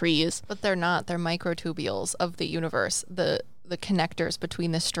them like trees. But they're not. They're microtubules of the universe, the connectors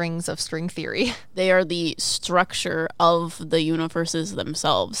between the strings of string theory. They are the structure of the universes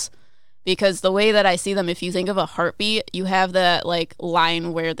themselves. Because the way that I see them, if you think of a heartbeat, you have that, like,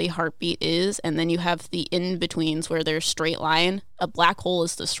 line where the heartbeat is, and then you have the in-betweens where there's straight line. A black hole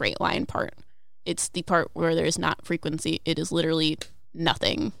is the straight line part. It's the part where there's not frequency. It is literally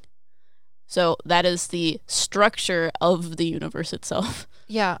nothing. So that is the structure of the universe itself.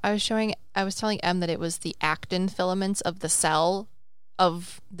 Yeah, I was telling Em that it was the actin filaments of the cell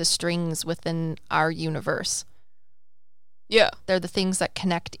of the strings within our universe. Yeah. They're the things that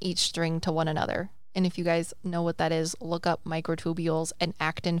connect each string to one another. And if you guys know what that is, look up microtubules and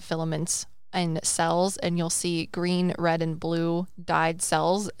actin filaments in cells, and you'll see green, red, and blue dyed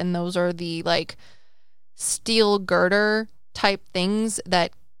cells. And those are the, like, steel girder type things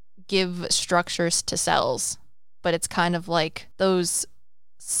that give structures to cells. But it's kind of like those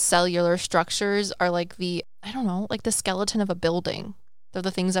cellular structures are like the skeleton of a building. They're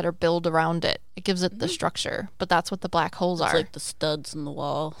the things that are built around it. It gives it the structure, but that's what the black holes are. It's like the studs in the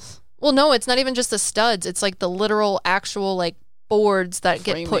walls. Well, no, it's not even just the studs. It's like the literal, actual, like, boards that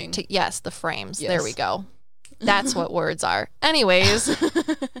get put to... Yes, the frames. Yes. There we go. That's what words are. Anyways,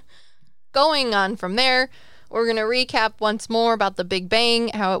 going on from there, we're going to recap once more about the Big Bang,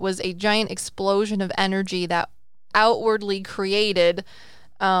 how it was a giant explosion of energy that outwardly created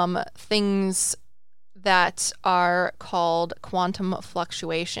things that are called quantum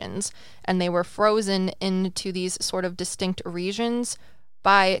fluctuations, and they were frozen into these sort of distinct regions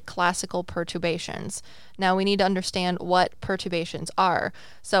by classical perturbations. Now we need to understand what perturbations are.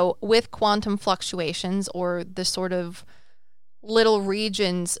 So with quantum fluctuations, or the sort of little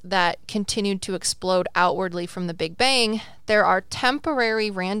regions that continued to explode outwardly from the Big Bang, there are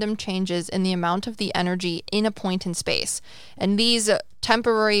temporary random changes in the amount of the energy in a point in space. And these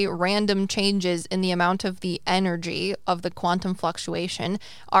temporary random changes in the amount of the energy of the quantum fluctuation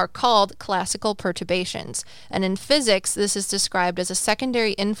are called classical perturbations. And in physics, this is described as a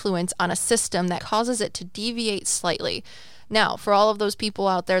secondary influence on a system that causes it to deviate slightly. Now, for all of those people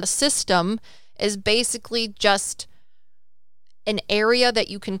out there, the system is basically just an area that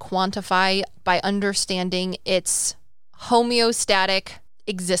you can quantify by understanding its homeostatic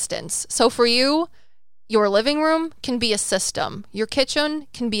existence. So for you, your living room can be a system. Your kitchen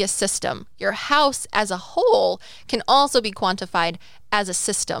can be a system. Your house as a whole can also be quantified as a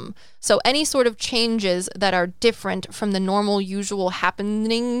system. So any sort of changes that are different from the normal, usual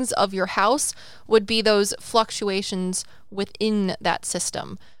happenings of your house would be those fluctuations within that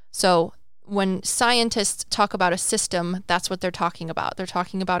system. So when scientists talk about a system, that's what they're talking about. They're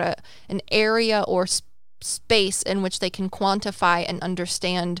talking about an area or space in which they can quantify and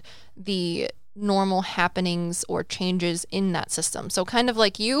understand the normal happenings or changes in that system. So kind of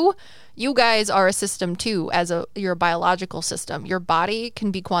like you guys are a system too, you're a biological system. Your body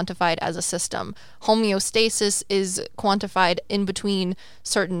can be quantified as a system. Homeostasis is quantified in between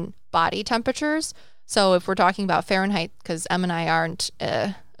certain body temperatures. So if we're talking about Fahrenheit, because Em and I aren't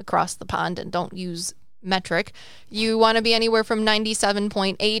across the pond and don't use metric, you want to be anywhere from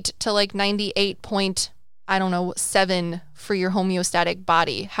 97.8 to like 98.7 for your homeostatic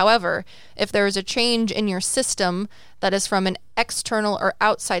body. However, if there is a change in your system that is from an external or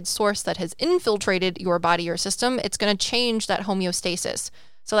outside source that has infiltrated your body or system, it's going to change that homeostasis.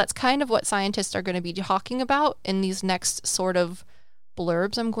 So that's kind of what scientists are going to be talking about in these next sort of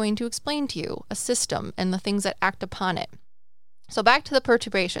blurbs I'm going to explain to you, a system and the things that act upon it. So back to the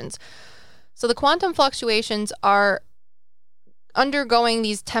perturbations. So the quantum fluctuations are undergoing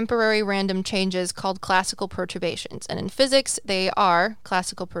these temporary random changes called classical perturbations. And in physics, they are,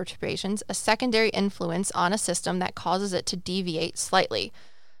 classical perturbations, a secondary influence on a system that causes it to deviate slightly.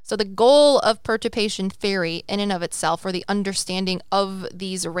 So the goal of perturbation theory in and of itself, or the understanding of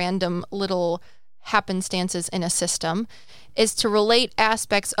these random little happenstances in a system, is to relate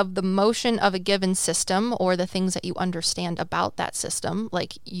aspects of the motion of a given system, or the things that you understand about that system,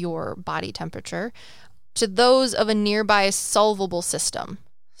 like your body temperature, to those of a nearby solvable system.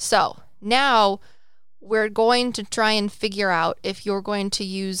 So now we're going to try and figure out, if you're going to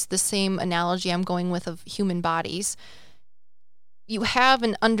use the same analogy I'm going with of human bodies, you have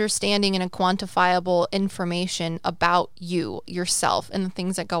an understanding and a quantifiable information about you, yourself, and the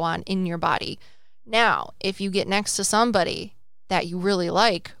things that go on in your body. Now, if you get next to somebody that you really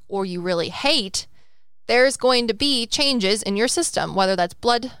like or you really hate, there's going to be changes in your system, whether that's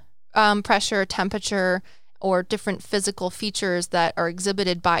blood pressure, temperature, or different physical features that are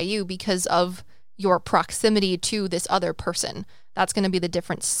exhibited by you because of your proximity to this other person. That's going to be the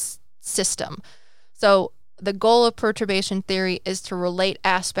different system. So the goal of perturbation theory is to relate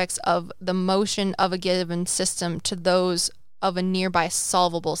aspects of the motion of a given system to those of a nearby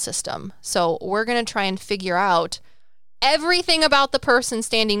solvable system. So we're going to try and figure out everything about the person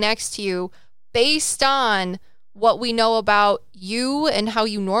standing next to you based on what we know about you and how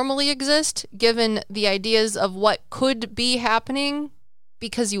you normally exist, given the ideas of what could be happening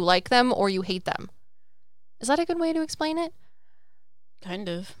because you like them or you hate them. Is that a good way to explain it? Kind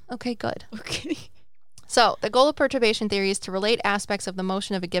of. Okay, good. Okay. So the goal of perturbation theory is to relate aspects of the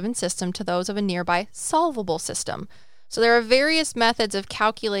motion of a given system to those of a nearby solvable system. So there are various methods of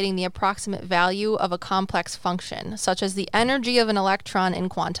calculating the approximate value of a complex function, such as the energy of an electron in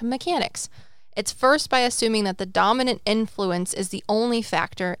quantum mechanics. It's first by assuming that the dominant influence is the only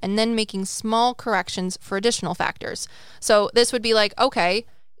factor and then making small corrections for additional factors. So this would be like, okay,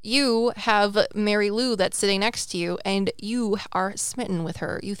 you have Mary Lou that's sitting next to you and you are smitten with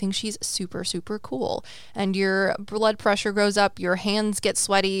her. You think she's super, super cool. And your blood pressure goes up, your hands get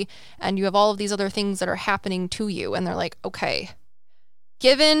sweaty, and you have all of these other things that are happening to you. And they're like, okay,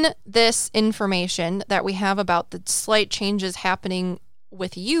 given this information that we have about the slight changes happening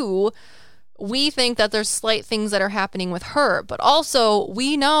with you, we think that there's slight things that are happening with her, but also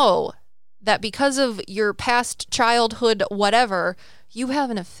we know that because of your past childhood, whatever, you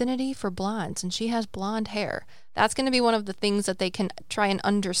have an affinity for blondes and she has blonde hair. That's going to be one of the things that they can try and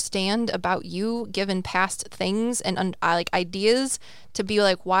understand about you, given past things and like ideas, to be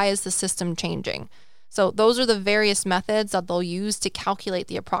like, why is the system changing? So those are the various methods that they'll use to calculate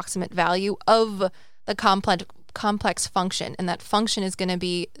the approximate value of the complex function. And that function is going to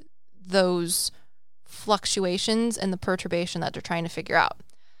be those fluctuations and the perturbation that they're trying to figure out.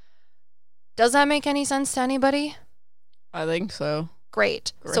 Does that make any sense to anybody? I think so.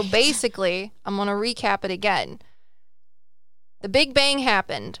 Great. So basically, I'm going to recap it again. The Big Bang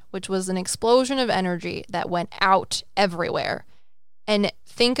happened, which was an explosion of energy that went out everywhere. And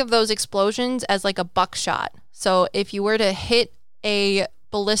think of those explosions as like a buckshot. So if you were to hit a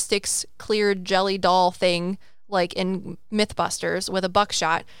ballistics cleared jelly doll thing, like in Mythbusters, with a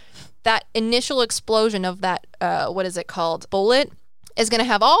buckshot, that initial explosion of that, bullet, is going to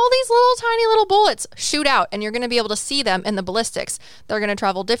have all these tiny little bullets shoot out, and you're going to be able to see them in the ballistics. They're going to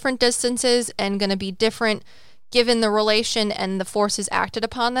travel different distances and going to be different given the relation and the forces acted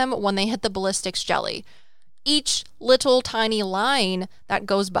upon them when they hit the ballistics jelly. Each little tiny line that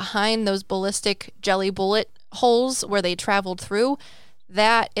goes behind those ballistic jelly bullet holes where they traveled through,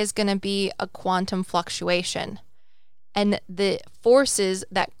 that is going to be a quantum fluctuation. And the forces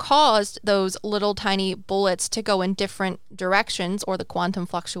that caused those little tiny bullets to go in different directions, or the quantum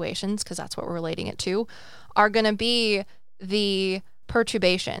fluctuations, because that's what we're relating it to, are going to be the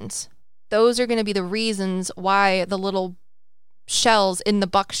perturbations. Those are going to be the reasons why the little shells in the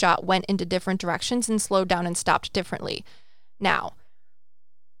buckshot went into different directions and slowed down and stopped differently. Now,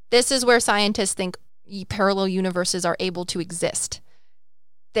 this is where scientists think parallel universes are able to exist.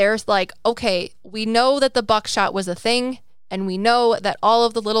 There's like, okay, we know that the buckshot was a thing, and we know that all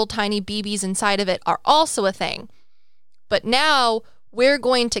of the little tiny BBs inside of it are also a thing. But now we're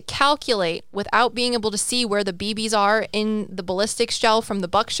going to calculate, without being able to see where the BBs are in the ballistic shell from the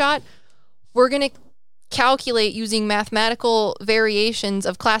buckshot, we're going to calculate using mathematical variations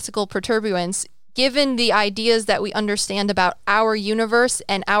of classical perturbance, given the ideas that we understand about our universe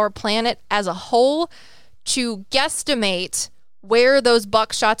and our planet as a whole, to guesstimate where those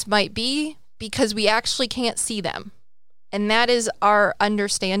buckshots might be because we actually can't see them. And that is our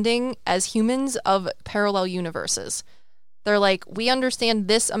understanding as humans of parallel universes. They're like, we understand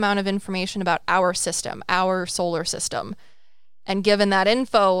this amount of information about our system, our solar system. And given that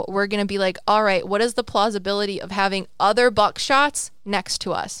info, we're going to be like, all right, what is the plausibility of having other buckshots next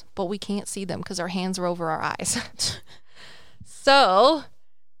to us? But we can't see them because our hands are over our eyes. So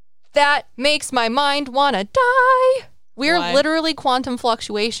that makes my mind want to die. We're literally quantum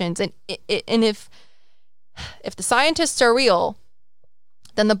fluctuations. And if the scientists are real,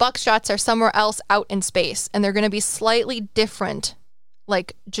 then the buckshots are somewhere else out in space. And they're going to be slightly different,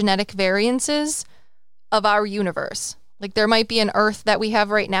 like genetic variances of our universe. Like there might be an Earth that we have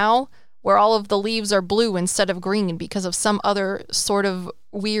right now where all of the leaves are blue instead of green because of some other sort of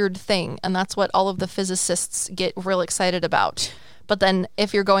weird thing. And that's what all of the physicists get real excited about. But then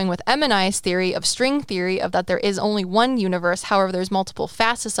if you're going with M&I's theory of string theory of that there is only one universe, however, there's multiple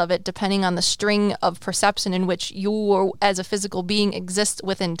facets of it depending on the string of perception in which you as a physical being exists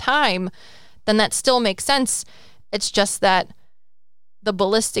within time, then that still makes sense. It's just that the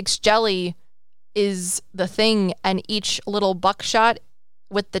ballistics jelly is the thing, and each little buckshot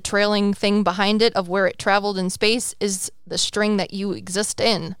with the trailing thing behind it of where it traveled in space is the string that you exist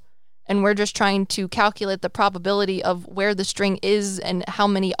in. And we're just trying to calculate the probability of where the string is and how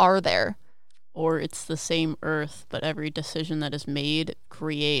many are there. Or it's the same Earth, but every decision that is made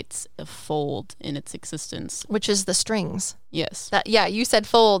creates a fold in its existence. Which is the strings. Yes. Yeah, you said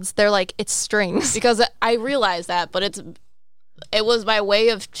folds. They're like, it's strings. Because I realize that, but it was my way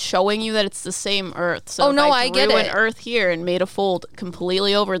of showing you that it's the same Earth. So I get it. If I drew an Earth here and made a fold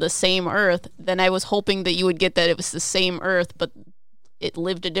completely over the same Earth, then I was hoping that you would get that it was the same Earth, but it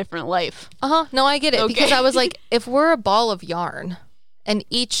lived a different life. No, I get it. Okay. Because I was like, if we're a ball of yarn and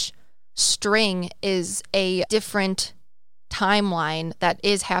each string is a different timeline that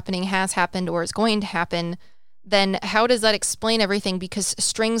is happening, has happened, or is going to happen, then how does that explain everything? Because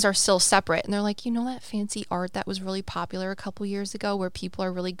strings are still separate. And they're like, you know that fancy art that was really popular a couple years ago where people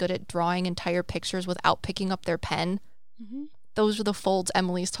are really good at drawing entire pictures without picking up their pen? Mm-hmm. Those are the folds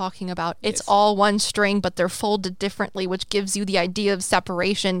Emily's talking about. It's all one string, but they're folded differently, which gives you the idea of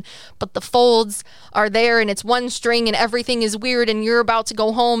separation. But the folds are there, and it's one string, and everything is weird, and you're about to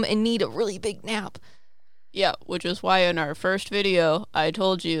go home and need a really big nap. Yeah, which is why in our first video, I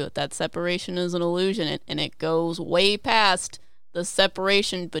told you that separation is an illusion, and it goes way past the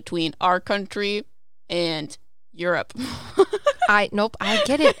separation between our country and Europe. I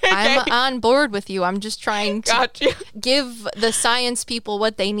get it. I'm on board with you. I'm just trying to give the science people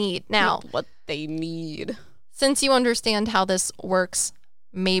what they need. Now, what they need. Since you understand how this works,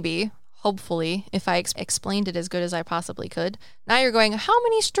 maybe, hopefully, if I explained it as good as I possibly could, now you're going, how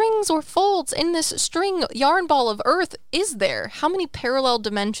many strings or folds in this string yarn ball of Earth is there? How many parallel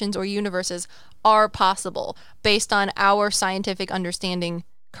dimensions or universes are possible based on our scientific understanding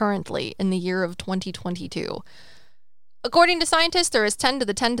currently in the year of 2022? According to scientists, there is 10 to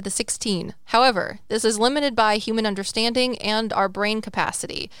the 10 to the 16. However, this is limited by human understanding and our brain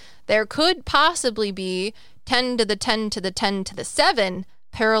capacity. There could possibly be 10 to the 10 to the 10 to the 7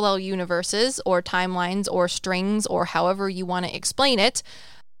 parallel universes or timelines or strings or however you want to explain it,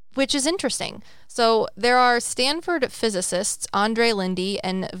 which is interesting. So there are Stanford physicists, Andre Linde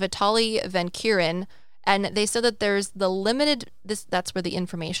and Vitaly Vankurin, and they said that there's the limited, that's where the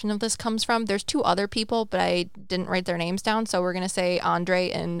information of this comes from. There's two other people, but I didn't write their names down. So we're going to say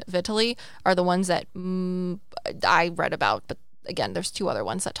Andre and Vitaly are the ones that I read about. But again, there's two other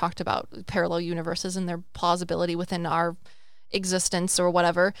ones that talked about parallel universes and their plausibility within our existence or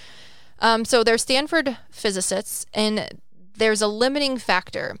whatever. So they're Stanford physicists, and there's a limiting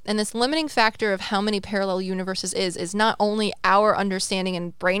factor. And this limiting factor of how many parallel universes is not only our understanding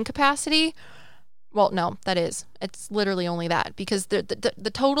and brain capacity. Well, no, that is. It's literally only that, because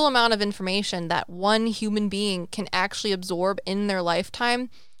the total amount of information that one human being can actually absorb in their lifetime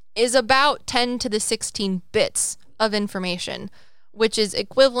is about 10 to the 16 bits of information, which is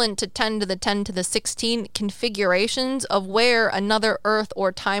equivalent to 10 to the 10 to the 16 configurations of where another Earth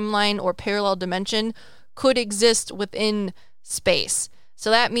or timeline or parallel dimension could exist within space. So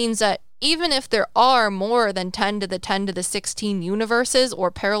that means that even if there are more than 10 to the 10 to the 16 universes or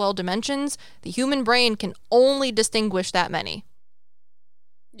parallel dimensions, the human brain can only distinguish that many.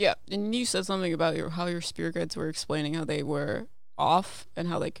 Yeah, and you said something about how your spirit guides were explaining how they were off and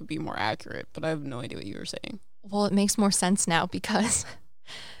how they could be more accurate, but I have no idea what you were saying. Well, it makes more sense now because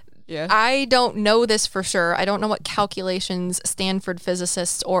yeah, I don't know this for sure. I don't know what calculations Stanford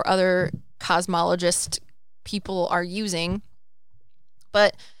physicists or other cosmologist people are using,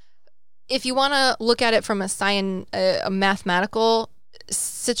 but if you want to look at it from a mathematical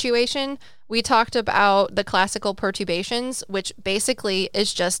situation, we talked about the classical perturbations, which basically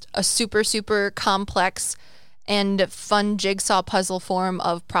is just a super, super complex and fun jigsaw puzzle form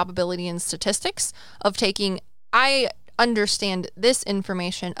of probability and statistics, of taking, I understand this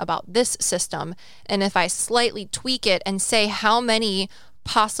information about this system, and if I slightly tweak it and say how many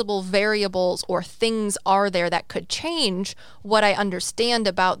possible variables or things are there that could change what I understand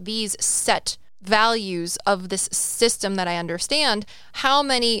about these set values of this system that I understand, how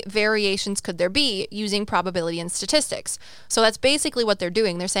many variations could there be using probability and statistics? So that's basically what they're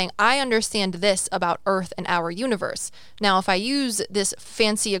doing. They're saying, I understand this about Earth and our universe. Now, if I use this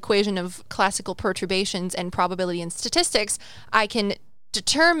fancy equation of classical perturbations and probability and statistics, I can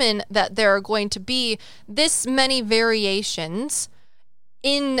determine that there are going to be this many variations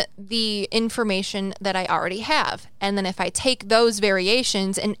in the information that I already have. And then if I take those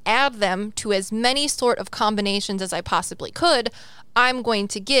variations and add them to as many sort of combinations as I possibly could, I'm going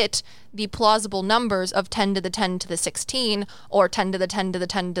to get the plausible numbers of 10 to the 10 to the 16 or 10 to the 10 to the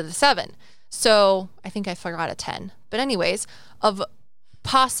 10 to the 7. So I think I forgot a 10. But anyways, of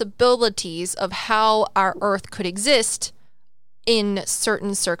possibilities of how our Earth could exist in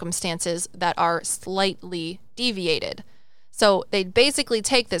certain circumstances that are slightly deviated. So they basically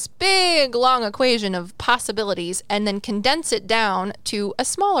take this big, long equation of possibilities and then condense it down to a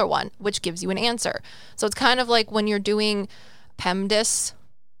smaller one, which gives you an answer. So it's kind of like when you're doing PEMDAS,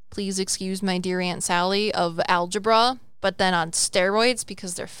 please excuse my dear Aunt Sally, of algebra, but then on steroids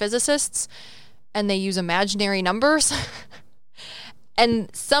because they're physicists and they use imaginary numbers.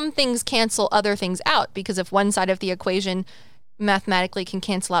 And some things cancel other things out, because if one side of the equation mathematically can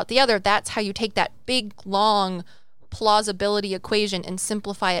cancel out the other, that's how you take that big, long plausibility equation and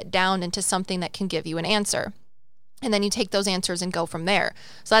simplify it down into something that can give you an answer. And then you take those answers and go from there.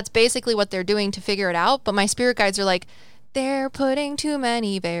 So that's basically what they're doing to figure it out. But my spirit guides are like, they're putting too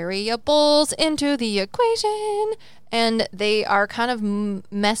many variables into the equation, and they are kind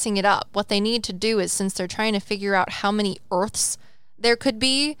of messing it up. What they need to do is, since they're trying to figure out how many Earths there could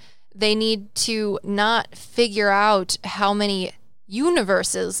be, they need to not figure out how many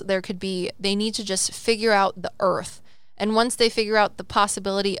universes there could be. They need to just figure out the Earth. And once they figure out the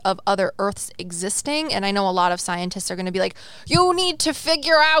possibility of other Earths existing, and I know a lot of scientists are going to be like, you need to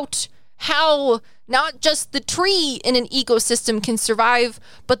figure out how not just the tree in an ecosystem can survive,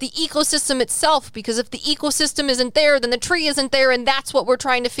 but the ecosystem itself, because if the ecosystem isn't there, then the tree isn't there, and that's what we're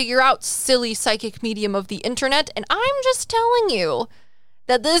trying to figure out, silly psychic medium of the internet. And I'm just telling you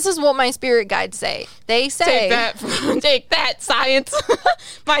that this is what my spirit guides say. They say... Take that, science.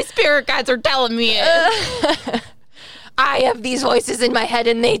 My spirit guides are telling me it. I have these voices in my head,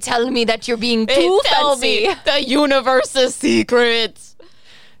 and they tell me that you're being too fancy. Me the universe's secrets.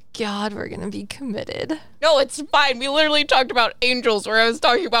 God, we're going to be committed. No, it's fine. We literally talked about angels, where I was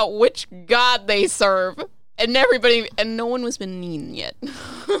talking about which god they serve. And no one was been mean yet.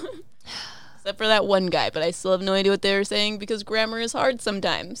 Except for that one guy, but I still have no idea what they were saying because grammar is hard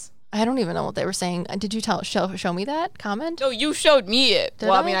sometimes. I don't even know what they were saying. Did you show me that comment? No, you showed me it. Did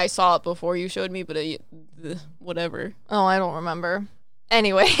I? Mean, I saw it before you showed me, but whatever. Oh, I don't remember.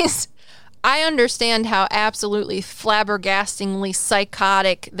 Anyways, I understand how absolutely flabbergastingly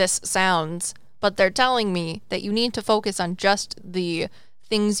psychotic this sounds, but they're telling me that you need to focus on just the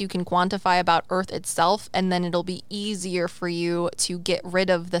things you can quantify about Earth itself, and then it'll be easier for you to get rid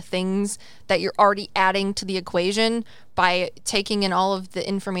of the things that you're already adding to the equation by taking in all of the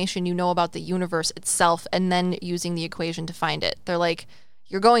information you know about the universe itself and then using the equation to find it. They're like,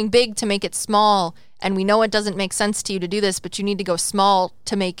 you're going big to make it small, and we know it doesn't make sense to you to do this, but you need to go small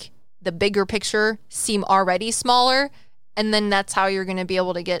to make the bigger picture seem already smaller. And then that's how you're going to be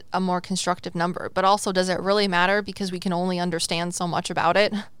able to get a more constructive number. But also, does it really matter because we can only understand so much about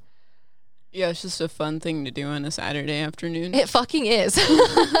it? Yeah, it's just a fun thing to do on a Saturday afternoon. It fucking is.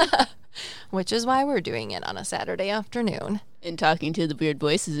 Which is why we're doing it on a Saturday afternoon. And talking to the weird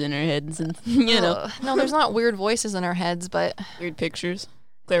voices in our heads and, you know. No, there's not weird voices in our heads, but... Weird pictures.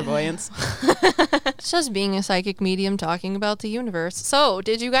 Clairvoyance. It's just being a psychic medium talking about the universe. So,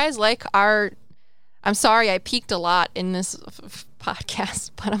 did you guys like our... I'm sorry I peaked a lot in this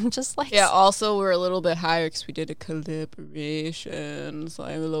podcast, but I'm just like... Yeah, also we're a little bit higher because we did a collaboration, so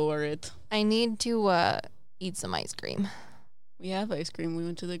I lower it. I need to eat some ice cream. We have ice cream. We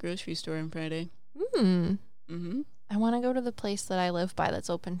went to the grocery store on Friday. Mm-hmm. I want to go to the place that I live by that's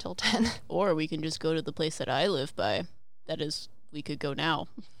open till 10. Or we can just go to the place that I live by. That is, we could go now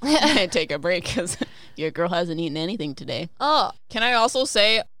and take a break because your girl hasn't eaten anything today. Oh. Can I also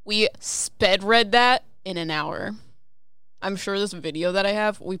say... We sped read that in an hour. I'm sure this video that I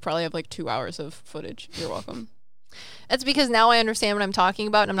have, we probably have like 2 hours of footage. You're welcome. That's because now I understand what I'm talking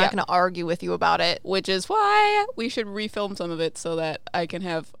about, and I'm not going to argue with you about it. Which is why we should refilm some of it so that I can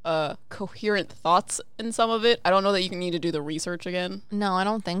have coherent thoughts in some of it. I don't know that you need to do the research again. No, I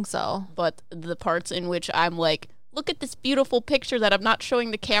don't think so. But the parts in which I'm like, look at this beautiful picture that I'm not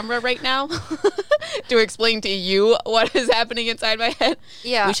showing the camera right now to explain to you what is happening inside my head.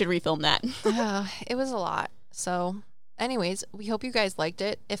 Yeah. We should refilm that. It was a lot. So, anyways, we hope you guys liked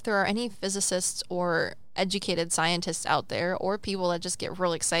it. If there are any physicists or educated scientists out there, or people that just get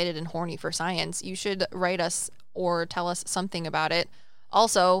real excited and horny for science, you should write us or tell us something about it.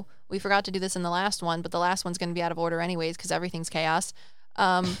 Also, we forgot to do this in the last one, but the last one's going to be out of order anyways because everything's chaos.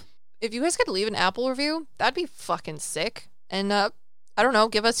 If you guys could leave an Apple review, that'd be fucking sick. And I don't know,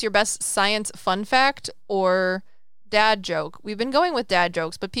 give us your best science fun fact or dad joke. We've been going with dad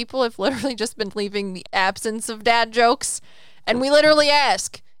jokes, but people have literally just been leaving the absence of dad jokes. And we literally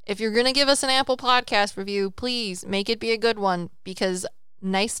ask, if you're going to give us an Apple Podcast review, please make it be a good one because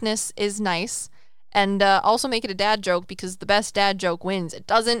niceness is nice. And also make it a dad joke because the best dad joke wins. It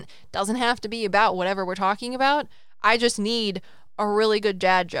doesn't have to be about whatever we're talking about. I just need a really good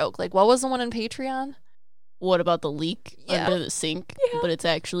dad joke. Like, what was the one on Patreon? What about the leek under the sink? Yeah. But it's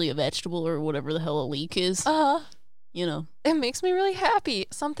actually a vegetable or whatever the hell a leek is. You know. It makes me really happy.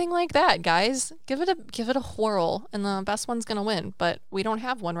 Something like that, guys. Give it a whirl, and the best one's gonna win. But we don't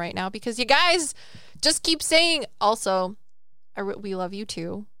have one right now because you guys just keep saying. Also, we love you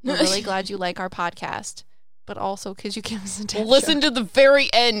too. We're really glad you like our podcast. But also, because you give us a dad Listen joke. to the very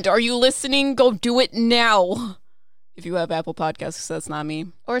end. Are you listening? Go do it now. If you have Apple Podcasts, 'cause that's not me.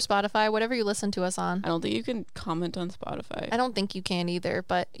 Or Spotify, whatever you listen to us on. I don't think you can comment on Spotify. I don't think you can either,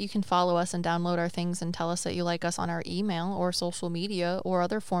 but you can follow us and download our things and tell us that you like us on our email or social media or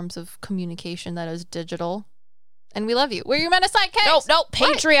other forms of communication that is digital. And we love you. We're your Menace Sidekicks. No,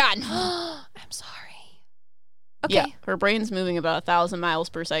 Patreon. I'm sorry. Okay. Yeah, her brain's moving about 1,000 miles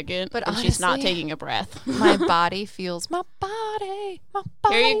per second, But and she's not honestly, taking a breath. My body feels my body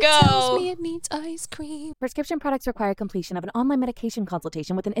Here you go. tells me it needs ice cream. Prescription products require completion of an online medication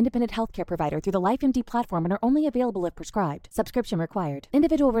consultation with an independent healthcare provider through the LifeMD platform and are only available if prescribed. Subscription required.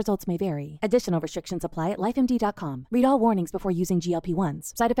 Individual results may vary. Additional restrictions apply at lifemd.com. Read all warnings before using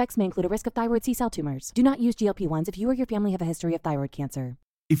GLP-1s. Side effects may include a risk of thyroid C-cell tumors. Do not use GLP-1s if you or your family have a history of thyroid cancer.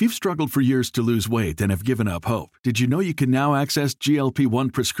 If you've struggled for years to lose weight and have given up hope, did you know you can now access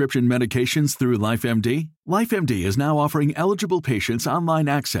GLP-1 prescription medications through LifeMD? LifeMD is now offering eligible patients online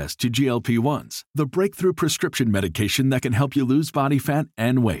access to GLP-1s, the breakthrough prescription medication that can help you lose body fat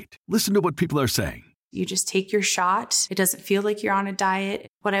and weight. Listen to what people are saying. You just take your shot. It doesn't feel like you're on a diet.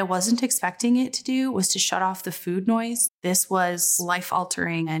 What I wasn't expecting it to do was to shut off the food noise. This was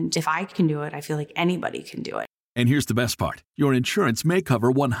life-altering, and if I can do it, I feel like anybody can do it. And here's the best part. Your insurance may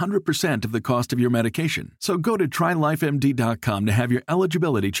cover 100% of the cost of your medication. So go to TryLifeMD.com to have your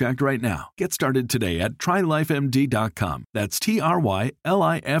eligibility checked right now. Get started today at TryLifeMD.com. That's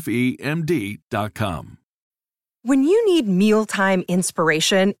TryLifeMD.com. When you need mealtime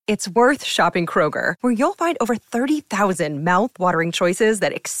inspiration, it's worth shopping Kroger, where you'll find over 30,000 mouth-watering choices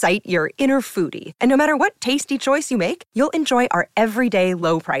that excite your inner foodie. And no matter what tasty choice you make, you'll enjoy our everyday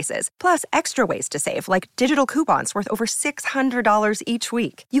low prices, plus extra ways to save, like digital coupons worth over $600 each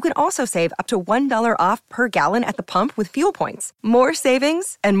week. You can also save up to $1 off per gallon at the pump with fuel points. More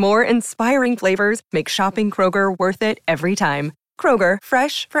savings and more inspiring flavors make shopping Kroger worth it every time. Kroger,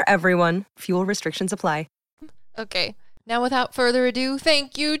 fresh for everyone. Fuel restrictions apply. Okay, now without further ado,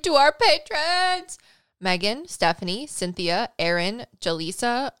 thank you to our patrons. Megan, Stephanie, Cynthia, Erin,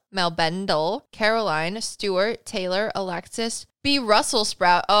 Jaleesa, Melbendel, Caroline, Stuart, Taylor, Alexis, B. Russell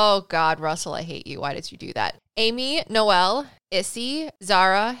Sprout. Oh God, Russell, I hate you. Why did you do that? Amy, Noelle, Issy,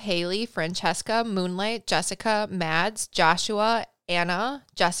 Zara, Haley, Francesca, Moonlight, Jessica, Mads, Joshua, Anna,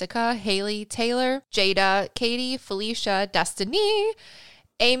 Jessica, Haley, Taylor, Jada, Katie, Felicia, Destiny,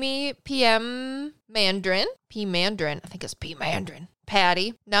 Amy, PM Mandarin, I think it's P Mandarin,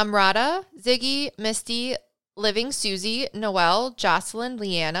 Patty, Namrata, Ziggy, Misty, Living Susie, Noelle, Jocelyn,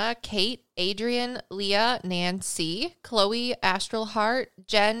 Leanna, Kate, Adrian, Leah, Nancy, Chloe, Astral Heart,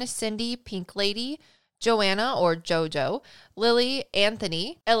 Jen, Cindy, Pink Lady, Joanna or Jojo, Lily,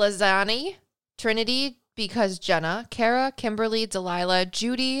 Anthony, Elizani, Trinity, because Jenna, Kara, Kimberly, Delilah,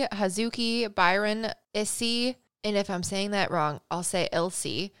 Judy, Hazuki, Byron, Issy, and if I'm saying that wrong, I'll say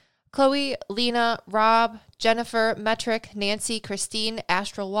Ilse, Chloe, Lena, Rob, Jennifer, Metric, Nancy, Christine,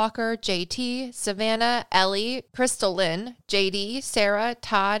 Astral Walker, JT, Savannah, Ellie, Crystal Lynn, JD, Sarah,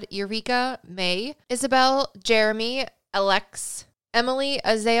 Todd, Eureka, May, Isabel, Jeremy, Alex, Emily,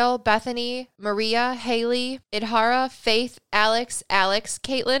 Azael, Bethany, Maria, Haley, Idhara, Faith, Alex,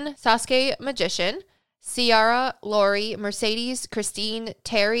 Caitlin, Sasuke, Magician, Ciara, Lori, Mercedes, Christine,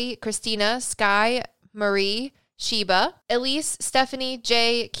 Terry, Christina, Sky, Marie, Sheba, Elise, Stephanie,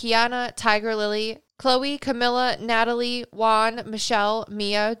 Jay, Kiana, Tiger Lily, Chloe, Camilla, Natalie, Juan, Michelle,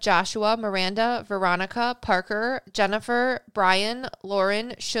 Mia, Joshua, Miranda, Veronica, Parker, Jennifer, Brian,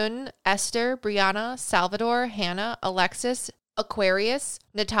 Lauren, Shun, Esther, Brianna, Salvador, Hannah, Alexis, Aquarius,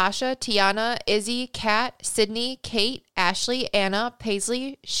 Natasha, Tiana, Izzy, Kat, Sydney, Kate, Ashley, Anna,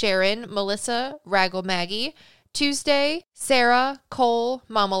 Paisley, Sharon, Melissa, Raggle Maggie, Tuesday, Sarah, Cole,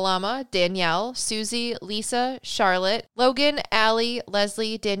 Mama Llama, Danielle, Susie, Lisa, Charlotte, Logan, Allie,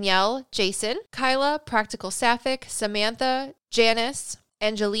 Leslie, Danielle, Jason, Kyla, Practical Sapphic, Samantha, Janice,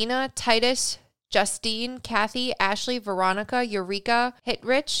 Angelina, Titus, Justine, Kathy, Ashley, Veronica, Eureka,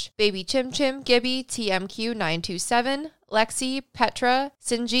 Hitrich, Baby Chim Chim, Gibby, TMQ927, Lexi, Petra,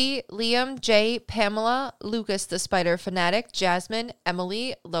 Sinji, Liam, Jay, Pamela, Lucas the Spider Fanatic, Jasmine,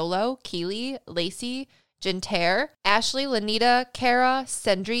 Emily, Lolo, Keely, Lacey, Jinter, Ashley, Lanita, Kara,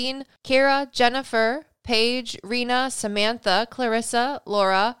 Sandrine, Kira, Jennifer, Paige, Rena, Samantha, Clarissa,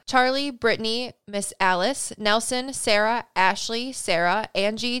 Laura, Charlie, Brittany, Miss Alice, Nelson, Sarah, Ashley, Sarah,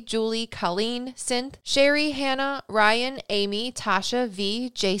 Angie, Julie, Colleen, Synth, Sherry, Hannah, Ryan, Amy, Tasha,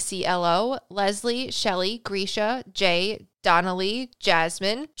 V, JCLO, Leslie, Shelly, Grisha, Jay, Donnelly,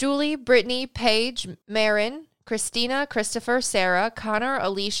 Jasmine, Julie, Brittany, Paige, Marin, Christina, Christopher, Sarah, Connor,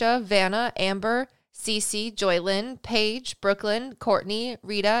 Alicia, Vanna, Amber, Cece, Joylyn, Paige, Brooklyn, Courtney,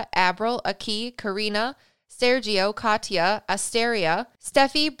 Rita, Abril, Aki, Karina, Sergio, Katya, Asteria,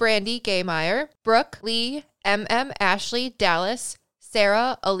 Steffi, Brandy, Gaymeyer, Brooke, Lee, Ashley, Dallas,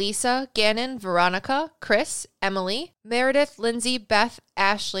 Sarah, Elisa, Gannon, Veronica, Chris, Emily, Meredith, Lindsay, Beth,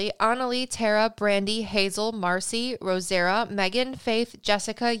 Ashley, Annalie, Tara, Brandy, Hazel, Marcy, Rosera, Megan, Faith,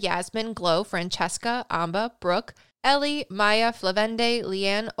 Jessica, Yasmin, Glow, Francesca, Amba, Brooke, Ellie, Maya, Flavende,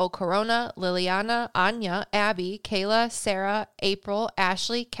 Leanne, Ocorona, Liliana, Anya, Abby, Kayla, Sarah, April,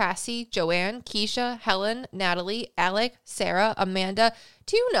 Ashley, Cassie, Joanne, Keisha, Helen, Natalie, Alec, Sarah, Amanda,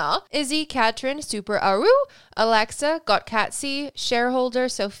 Tuna, Izzy, Katrin, Super Aru, Alexa, Gotkatsi, Shareholder,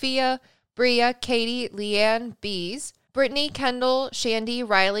 Sophia, Bria, Katie, Leanne, Bees, Brittany, Kendall, Shandy,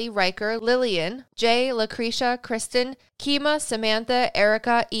 Riley, Riker, Lillian, Jay, Lucretia, Kristen, Kima, Samantha,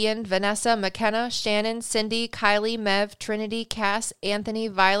 Erica, Ian, Vanessa, McKenna, Shannon, Cindy, Kylie, Mev, Trinity, Cass, Anthony,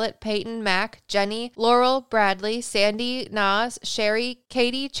 Violet, Peyton, Mac, Jenny, Laurel, Bradley, Sandy, Nas, Sherry,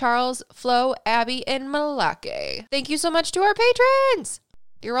 Katie, Charles, Flo, Abby, and Malake. Thank you so much to our patrons!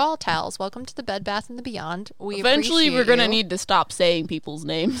 You're all tals. Welcome to the Bed Bath & Beyond. Eventually, we're going to need to stop saying people's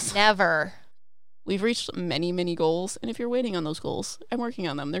names. Never. We've reached many, many goals, and if you're waiting on those goals, I'm working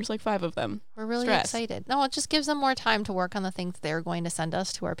on them. There's like 5 of them. We're really excited. No, it just gives them more time to work on the things they're going to send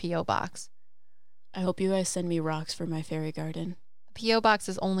us to our P.O. box. I hope you guys send me rocks for my fairy garden. The P.O. box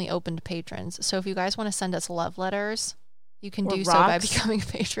is only open to patrons, so if you guys want to send us love letters, you can do so by becoming a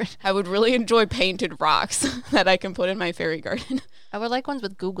patron. I would really enjoy painted rocks that I can put in my fairy garden. I would like ones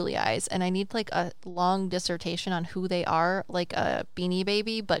with googly eyes, and I need like a long dissertation on who they are, like a Beanie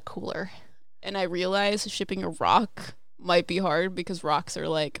Baby, but cooler. And I realize shipping a rock might be hard because rocks are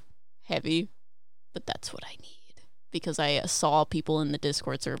like heavy, but that's what I need. Because I saw people in the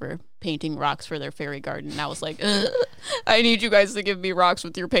Discord server painting rocks for their fairy garden, and I was like, I need you guys to give me rocks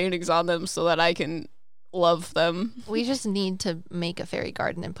with your paintings on them so that I can love them. We just need to make a fairy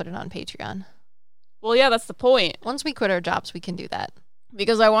garden and put it on Patreon. Well, yeah, that's the point. Once we quit our jobs, we can do that.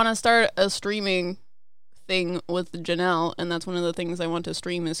 Because I want to start a streaming thing with Janelle, and that's one of the things I want to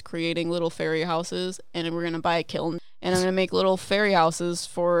stream is creating little fairy houses, and we're going to buy a kiln, and I'm going to make little fairy houses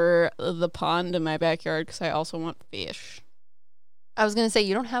for the pond in my backyard because I also want fish. I was going to say,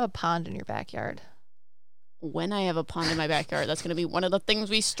 you don't have a pond in your backyard. When I have a pond in my backyard, that's going to be one of the things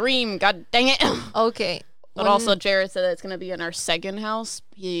we stream. God dang it. Okay. But also, Jared said that it's going to be in our second house.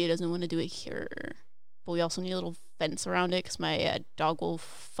 He doesn't want to do it here. But we also need a little fence around it because my dog will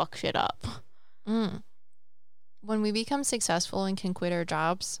fuck shit up. When we become successful and can quit our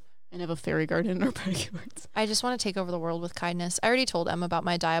jobs and have a fairy garden in our backyards, I just want to take over the world with kindness. I already told Em about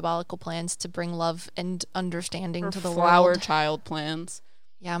my diabolical plans to bring love and understanding to the world. Flower child plans.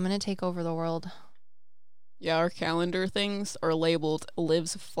 Yeah, I'm going to take over the world. Yeah, our calendar things are labeled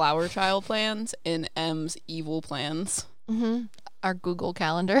Liv's flower child plans and M's evil plans. Our Google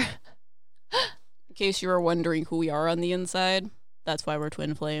Calendar. In case you were wondering who we are on the inside, that's why we're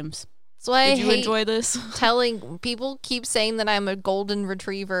twin flames. So Did you enjoy this? Telling people keep saying that I'm a golden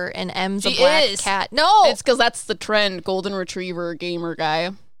retriever and M's a black cat. No, it's because that's the trend. Golden retriever gamer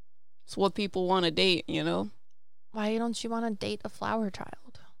guy. It's what people want to date, you know. Why don't you want to date a flower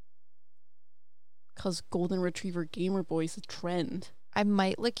child? Because golden retriever gamer boy is a trend. I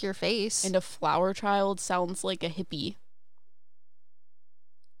might lick your face. And a flower child sounds like a hippie.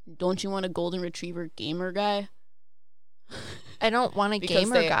 Don't you want a golden retriever gamer guy? I don't want a Because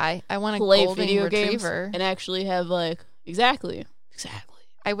gamer they guy. I want a play golden video retriever. games and actually have like exactly.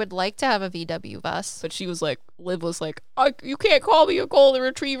 I would like to have a VW bus. But she was like, Liv was like, you can't call me a golden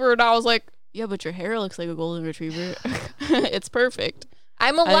retriever, and I was like, yeah, but your hair looks like a golden retriever. It's perfect.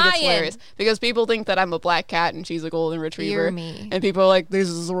 I'm a I think it's lion. hilarious because people think that I'm a black cat and she's a golden retriever. Hear me. And people are like, this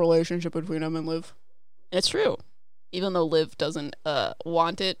is a relationship between him and Liv. And it's true. Even though Liv doesn't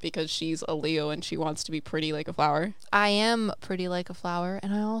want it because she's a Leo and she wants to be pretty like a flower. I am pretty like a flower,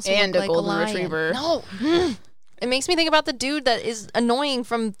 and I also And look a like golden lion. retriever. No. It makes me think about the dude that is annoying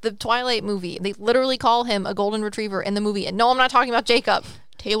from the Twilight movie. They literally call him a golden retriever in the movie. And no, I'm not talking about Jacob.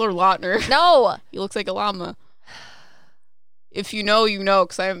 Taylor Lautner. No. He looks like a llama. If you know, you know,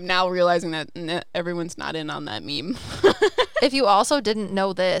 because I'm now realizing that everyone's not in on that meme. If you also didn't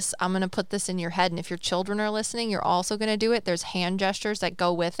know this, I'm going to put this in your head. And if your children are listening, you're also going to do it. There's hand gestures that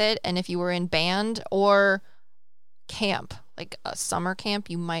go with it. And if you were in band or camp, like a summer camp,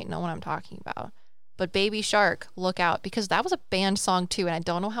 you might know what I'm talking about. But Baby Shark, look out, because that was a band song too, and I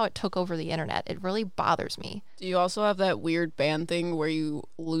don't know how it took over the internet. It really bothers me. Do you also have that weird band thing where you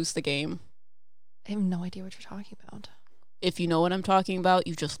lose the game? I have no idea what you're talking about. If you know what I'm talking about,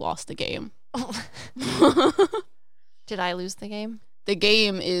 you just lost the game. Did I lose the game? The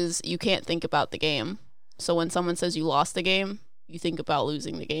game is you can't think about the game. So when someone says you lost the game, you think about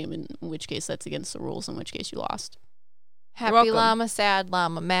losing the game, in which case that's against the rules, in which case you lost. Happy welcome. llama, sad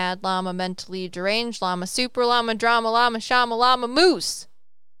llama, mad llama, mentally deranged llama, super llama, drama llama, shama llama, moose.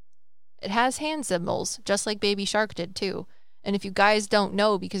 It has hand symbols, just like Baby Shark did too. And if you guys don't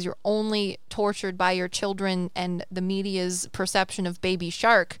know, because you're only tortured by your children and the media's perception of Baby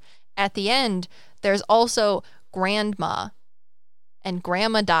Shark, at the end, there's also grandma. And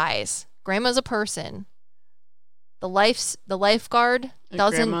grandma dies. Grandma's a person. The lifeguard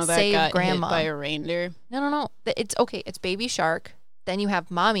doesn't save grandma. Hit by a reindeer. No. It's okay. It's Baby Shark. Then you have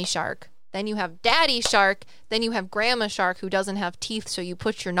Mommy Shark. Then you have Daddy Shark. Then you have Grandma Shark, who doesn't have teeth, so you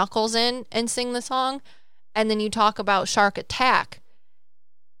put your knuckles in and sing the song. And then you talk about shark attack.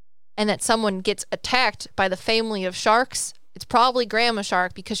 And that someone gets attacked by the family of sharks. It's probably Grandma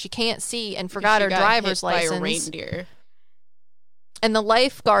Shark because she can't see and forgot her driver's license. By a reindeer. And the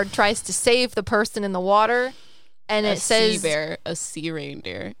lifeguard tries to save the person in the water. And it says, a sea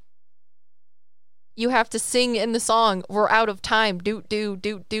reindeer. You have to sing in the song, we're out of time, doot, doot,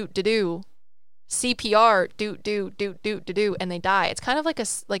 doot, doot, doot, doot. CPR, doot, doot, doot, doot, doot, doot, and they die. It's kind of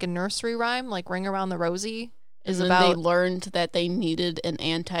like a nursery rhyme, like Ring Around the Rosie. And then they learned that they needed an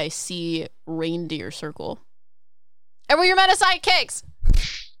anti-sea reindeer circle. And we're your meta sidekicks!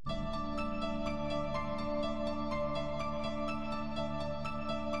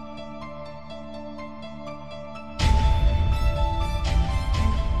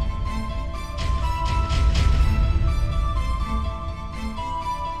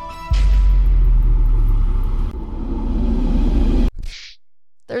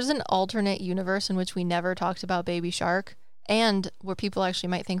 There's an alternate universe in which we never talked about Baby Shark, and where people actually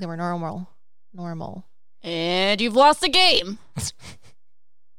might think that we're normal. And you've lost the game.